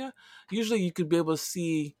car here. Usually you could be able to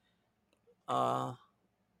see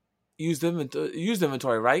used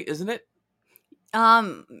inventory, right? Isn't it?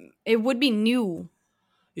 It would be new.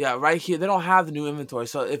 Yeah, right here. They don't have the new inventory.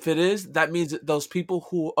 So if it is, that means that those people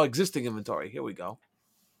who are existing inventory. Here we go.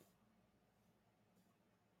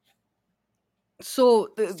 So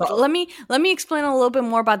let me explain a little bit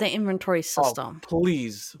more about the inventory system. Oh,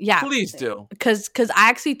 please. Yeah. Please do. Because I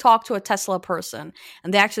actually talked to a Tesla person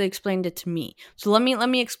and they actually explained it to me. So let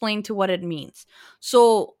me explain to what it means.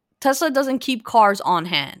 So Tesla doesn't keep cars on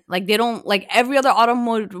hand. Like they don't, like every other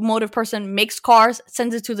automotive person makes cars,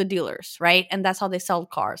 sends it to the dealers, right? And that's how they sell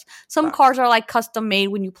cars. Some cars are like custom made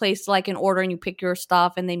when you place like an order and you pick your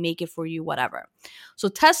stuff and they make it for you, whatever. So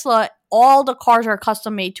Tesla, all the cars are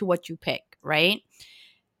custom made to what you pick, right?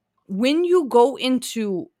 When you go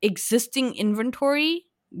into existing inventory,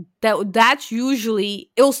 that's usually,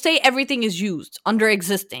 it'll say everything is used under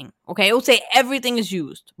existing. Okay, it'll say everything is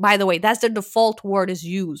used. By the way, that's the default word, is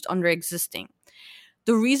used under existing.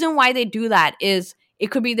 The reason why they do that is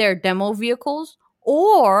it could be their demo vehicles,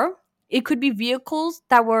 or it could be vehicles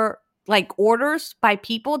that were like orders by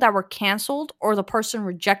people that were canceled, or the person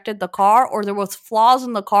rejected the car, or there was flaws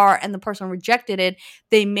in the car and the person rejected it.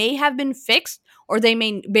 They may have been fixed, or they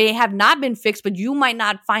may have not been fixed, but you might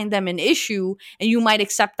not find them an issue and you might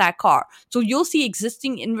accept that car. So you'll see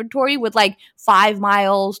existing inventory with like 5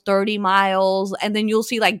 miles, 30 miles, and then you'll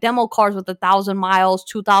see like demo cars with 1,000 miles,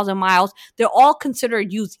 2,000 miles. They're all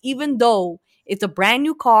considered used, even though it's a brand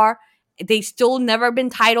new car. They still never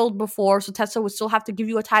been titled before, so Tesla would still have to give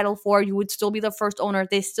you a title for it. You would still be the first owner.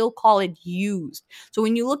 They still call it used. So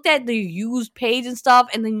when you looked at the used page and stuff,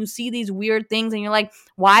 and then you see these weird things, and you're like,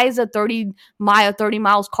 why is a 30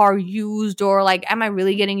 miles car used? Or like, am I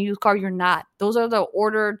really getting a used car? You're not. Those are the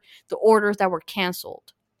orders that were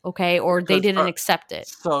canceled, okay, or they didn't accept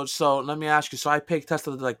it. So let me ask you. So I picked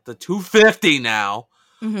Tesla like the 250 now,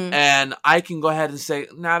 and I can go ahead and say,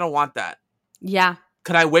 no, I don't want that. Yeah.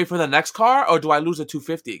 Can I wait for the next car, or do I lose a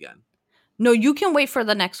 250 again? No, you can wait for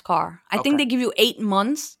the next car. I think they give you 8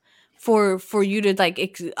 months for you to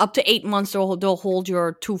like up to 8 months they'll hold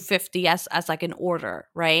your 250 as like an order,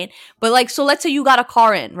 right? But like, so let's say you got a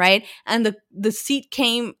car in, right, and the seat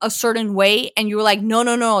came a certain way and you were like,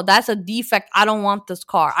 no, that's a defect, I don't want this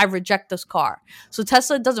car, I reject this car. So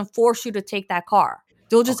Tesla doesn't force you to take that car.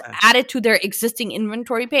 They'll just add it to their existing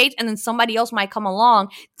inventory page, and then somebody else might come along.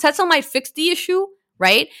 Tesla might fix the issue,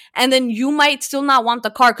 right? And then you might still not want the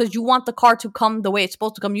car because you want the car to come the way it's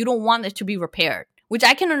supposed to come. You don't want it to be repaired, which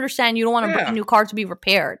I can understand. You don't want a brand new car to be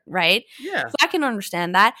repaired, right? Yeah. So I can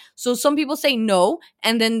understand that. So some people say no,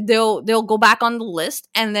 and then they'll go back on the list,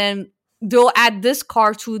 and then they'll add this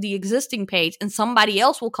car to the existing page, and somebody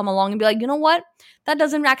else will come along and be like, you know what? That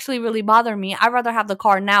doesn't actually really bother me. I'd rather have the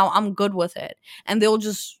car now. I'm good with it. And they'll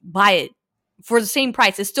just buy it for the same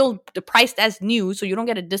price. It's still priced as new, so you don't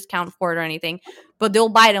get a discount for it or anything. But they'll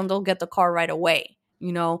buy it and they'll get the car right away,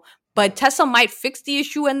 you know? But Tesla might fix the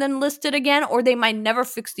issue and then list it again, or they might never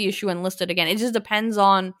fix the issue and list it again. It just depends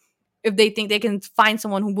on if they think they can find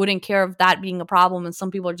someone who wouldn't care of that being a problem, and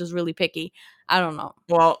some people are just really picky. I don't know.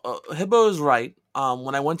 Well, Hibbo is right.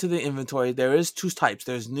 When I went to the inventory, there is two types.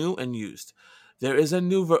 There's new and used. There is a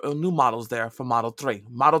new models there for Model 3.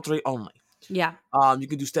 Model 3 only. Yeah. You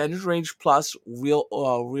can do standard range plus rear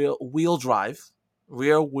wheel drive.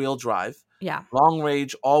 Yeah. Long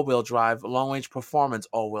range all-wheel drive. Long range performance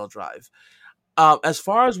all-wheel drive. As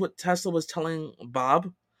far as what Tesla was telling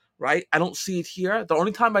Bob, right? I don't see it here. The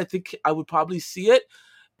only time I think I would probably see it,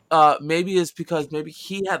 maybe is because maybe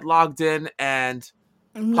he had logged in and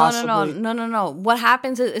No. What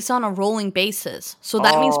happens is it's on a rolling basis. So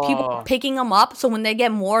that means people are picking them up. So when they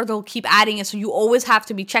get more, they'll keep adding it. So you always have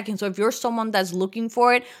to be checking. So if you're someone that's looking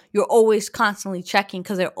for it, you're always constantly checking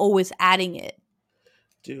because they're always adding it.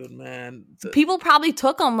 Dude, man. People probably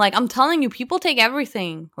took them. Like, I'm telling you, people take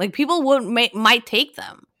everything. Like, people might take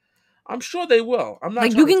them. I'm sure they will. I'm not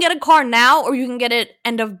like, you can get a car now, or you can get it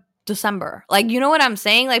end of December. Like, you know what I'm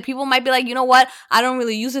saying? Like, people might be like, you know what? I don't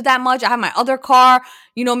really use it that much. I have my other car.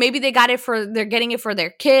 You know, maybe they're getting it for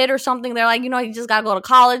their kid or something. They're like, you know, you just gotta go to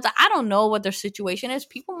college. I don't know what their situation is.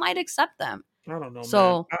 People might accept them. I don't know,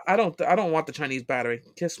 man. I don't want the Chinese battery.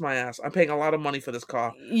 Kiss my ass. I'm paying a lot of money for this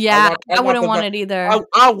car. Yeah, I wouldn't want it either.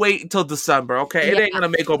 I'll wait until December, okay? It ain't gonna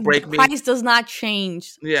make or break me. The price does not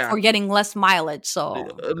change for getting less mileage, so...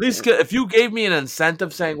 At least if you gave me an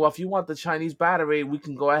incentive saying, well, if you want the Chinese battery, we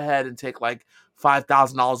can go ahead and take like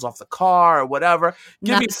 $5,000 off the car or whatever.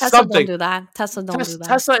 Give me Tesla something. Don't do that. Tesla don't do that.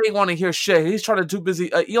 Tesla ain't want to hear shit. He's too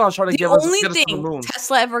busy. Elon's trying to get us to the moon.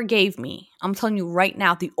 Tesla ever gave me, I'm telling you right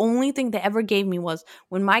now, the only thing they ever gave me was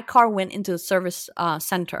when my car went into the service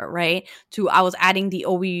center, right? I was adding the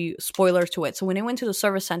OE spoiler to it. So when it went to the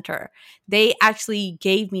service center, they actually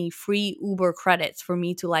gave me free Uber credits for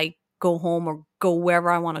me to like go home or go wherever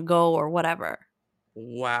I want to go or whatever.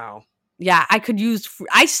 Wow. Yeah, I could use...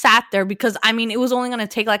 I sat there because, I mean, it was only going to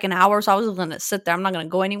take like an hour, so I was going to sit there. I'm not going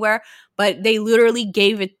to go anywhere. But they literally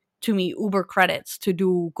gave it to me, Uber credits,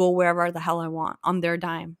 to go wherever the hell I want on their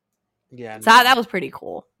dime. Yeah. So that was pretty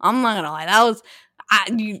cool. I'm not going to lie. That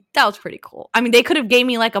was pretty cool. I mean, they could have gave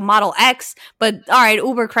me like a Model X, but all right,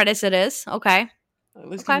 Uber credits it is. Okay. At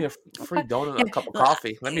least give me a free donut and a cup of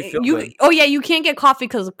coffee. Let me feel good. Oh, yeah, you can't get coffee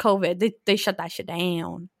because of COVID. They shut that shit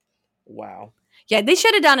down. Wow. Yeah, they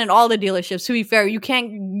shut it down in all the dealerships. To be fair,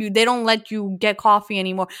 they don't let you get coffee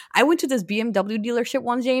anymore. I went to this BMW dealership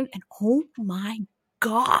once, James, and oh my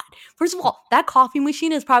God. First of all, that coffee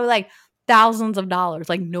machine is probably like thousands of dollars.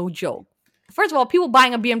 Like, no joke. First of all, people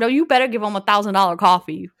buying a BMW, you better give them $1,000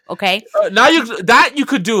 coffee, okay? Now you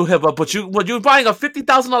could do, Hibba, but when you're buying a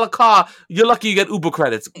 $50,000 car, you're lucky you get Uber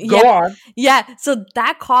credits. Go on. Yeah, so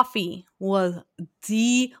that coffee was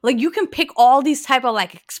like, you can pick all these type of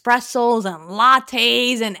like espressos and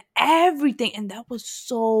lattes and everything, and that was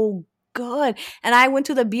so good. And I went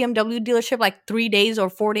to the BMW dealership like 3 days or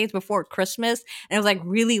 4 days before Christmas, and it was like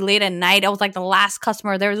really late at night. I was like the last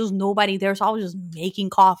customer there. There was nobody there, so I was just making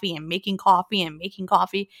coffee and making coffee and making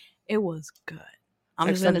coffee. It was good.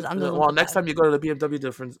 Next time you go to the BMW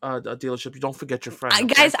dealership, you don't forget your friend. Okay?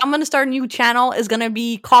 Guys, I'm going to start a new channel. It's going to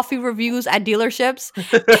be coffee reviews at dealerships.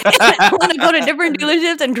 I want to go to different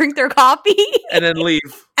dealerships and drink their coffee. And then leave.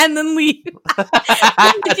 Don't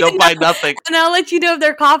buy nothing. And I'll let you know if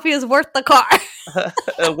their coffee is worth the car.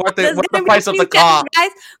 worth the price of the car. Guys,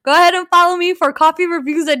 go ahead and follow me for coffee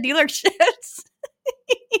reviews at dealerships.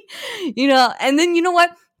 And then you know what?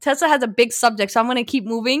 Tesla has a big subject, so I'm going to keep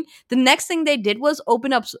moving. The next thing they did was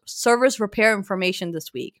open up service repair information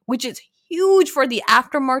this week, which is huge for the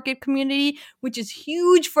aftermarket community, which is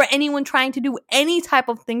huge for anyone trying to do any type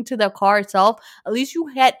of thing to the car itself. At least you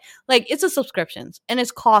had, like, it's a subscription and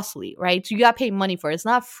it's costly, right? So you got to pay money for it. It's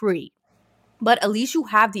not free. But at least you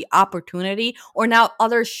have the opportunity, or now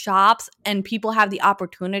other shops and people have the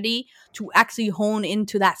opportunity to actually hone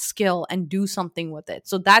into that skill and do something with it.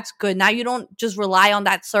 So that's good. Now you don't just rely on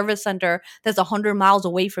that service center that's 100 miles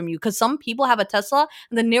away from you, because some people have a Tesla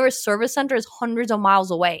and the nearest service center is hundreds of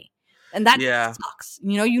miles away. And that sucks.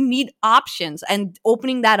 You know, you need options, and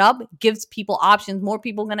opening that up gives people options. More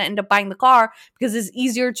people are going to end up buying the car because it's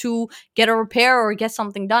easier to get a repair or get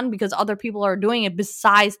something done because other people are doing it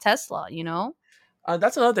besides Tesla, you know?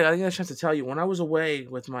 That's another thing I didn't get a chance to tell you. When I was away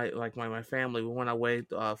with my family, we went away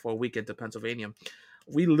for a weekend to Pennsylvania.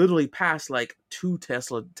 We literally passed like 2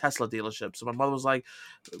 Tesla dealerships. So my mother was like,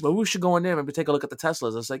 well, we should go in there and maybe take a look at the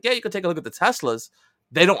Teslas. I was like, yeah, you can take a look at the Teslas.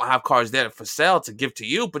 They don't have cars there for sale to give to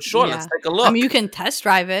you, but sure, let's take a look. I mean, you can test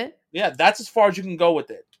drive it. Yeah, that's as far as you can go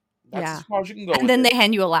with it. That's as far as you can go with it. And then they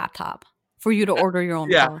hand you a laptop for you to order your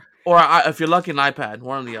own car. Or if you're lucky, an iPad,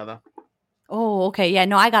 one or the other. Oh, okay. Yeah,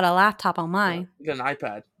 no, I got a laptop on mine. You got an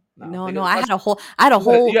iPad. No, I had a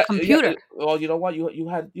whole computer. Well, you know what? You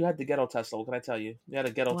had the ghetto Tesla. What can I tell you? You had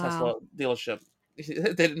a ghetto Tesla dealership.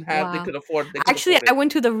 They didn't have. They could afford. Actually, I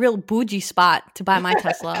went to the real bougie spot to buy my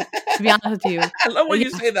Tesla. To be honest with you, I love when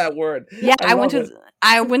you say that word. Yeah, I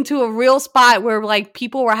went to a real spot where like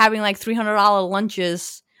people were having like $300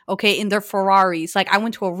 lunches. Okay, in their Ferraris. Like, I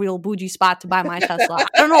went to a real bougie spot to buy my Tesla.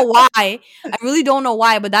 I don't know why. I really don't know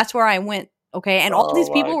why, but that's where I went. Okay, and all these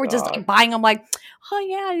people were just like buying them, like, oh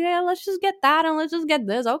yeah, let's just get that and let's just get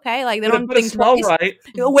this. Okay, like they don't think twice. Right.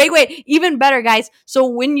 Wait, even better, guys. So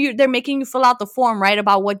when they're making you fill out the form, right,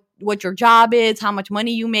 about what your job is, how much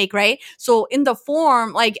money you make, right? So in the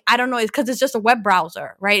form, like, I don't know, it's because it's just a web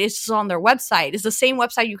browser, right? It's just on their website. It's the same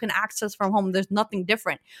website you can access from home. There's nothing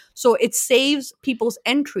different. So it saves people's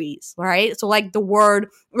entries, right? So like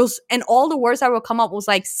and all the words that will come up was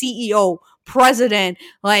like CEO, president,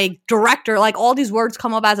 like director, like all these words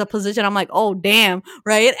come up as a position. I'm like, oh damn,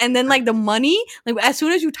 right? And then like the money, like as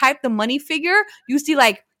soon as you type the money figure, you see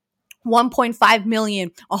like 1.5 million,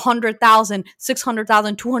 100,000,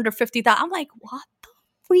 600,000, 250,000. I'm like, what the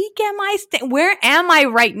freak am I? Where am I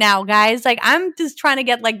right now, guys? Like, I'm just trying to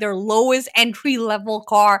get like their lowest entry level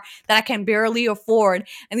car that I can barely afford,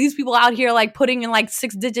 and these people out here like putting in like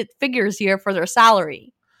 6-digit figures here for their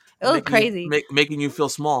salary. It was crazy, making you feel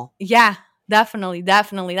small. Yeah, definitely. That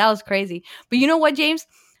was crazy. But you know what, James?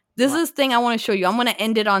 This is the thing I want to show you. I'm going to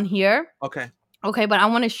end it on here. Okay, but I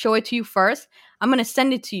want to show it to you first. I'm going to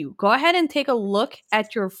send it to you. Go ahead and take a look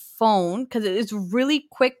at your phone because it's a really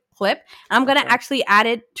quick clip. And I'm going to actually add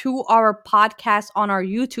it to our podcast on our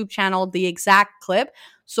YouTube channel, the exact clip.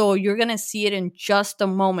 So you're going to see it in just a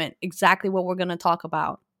moment, exactly what we're going to talk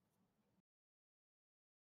about.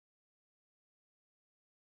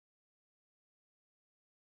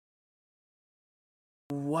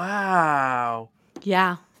 Wow.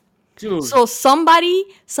 Yeah. Dude. So somebody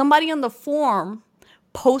on the forum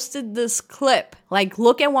posted this clip, like,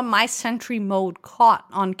 look at what my Sentry mode caught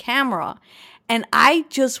on camera, and I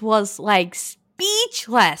just was like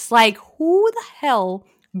speechless. Like, who the hell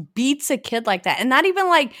beats a kid like that? And not even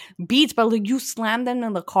like beats, but like you slam them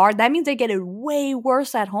in the car, that means they get it way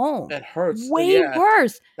worse at home. It hurts way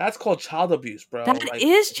worse. That's called child abuse, bro. That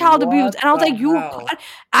is child abuse. And I was like,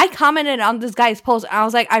 I commented on this guy's post, and I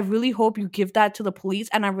was like, I really hope you give that to the police,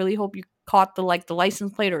 and I really hope you caught the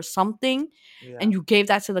license plate or something, and you gave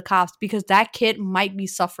that to the cops, because that kid might be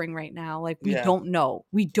suffering right now. Like, we don't know.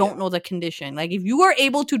 We don't know the condition. Like, if you are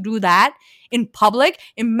able to do that in public,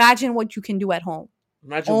 imagine what you can do at home.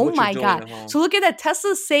 Imagine my God. So look at that.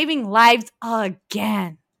 Tesla's saving lives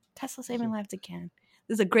again. Tesla's saving lives again.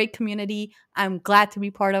 This is a great community. I'm glad to be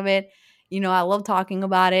part of it. You know, I love talking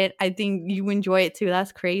about it. I think you enjoy it too.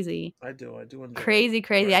 That's crazy. I do enjoy it.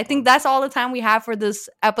 Crazy. I think that's all the time we have for this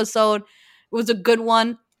episode. It was a good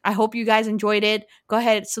one. I hope you guys enjoyed it. Go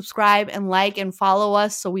ahead, subscribe and like and follow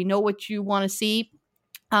us so we know what you want to see.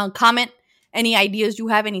 Comment any ideas you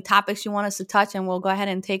have, any topics you want us to touch, and we'll go ahead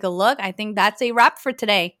and take a look. I think that's a wrap for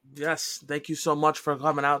today. Yes. Thank you so much for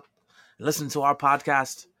coming out and listening to our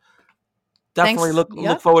podcast. Definitely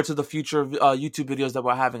look forward to the future YouTube videos that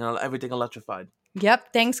we're having on Everything Electrified.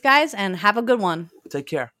 Yep. Thanks, guys, and have a good one. Take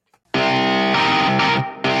care.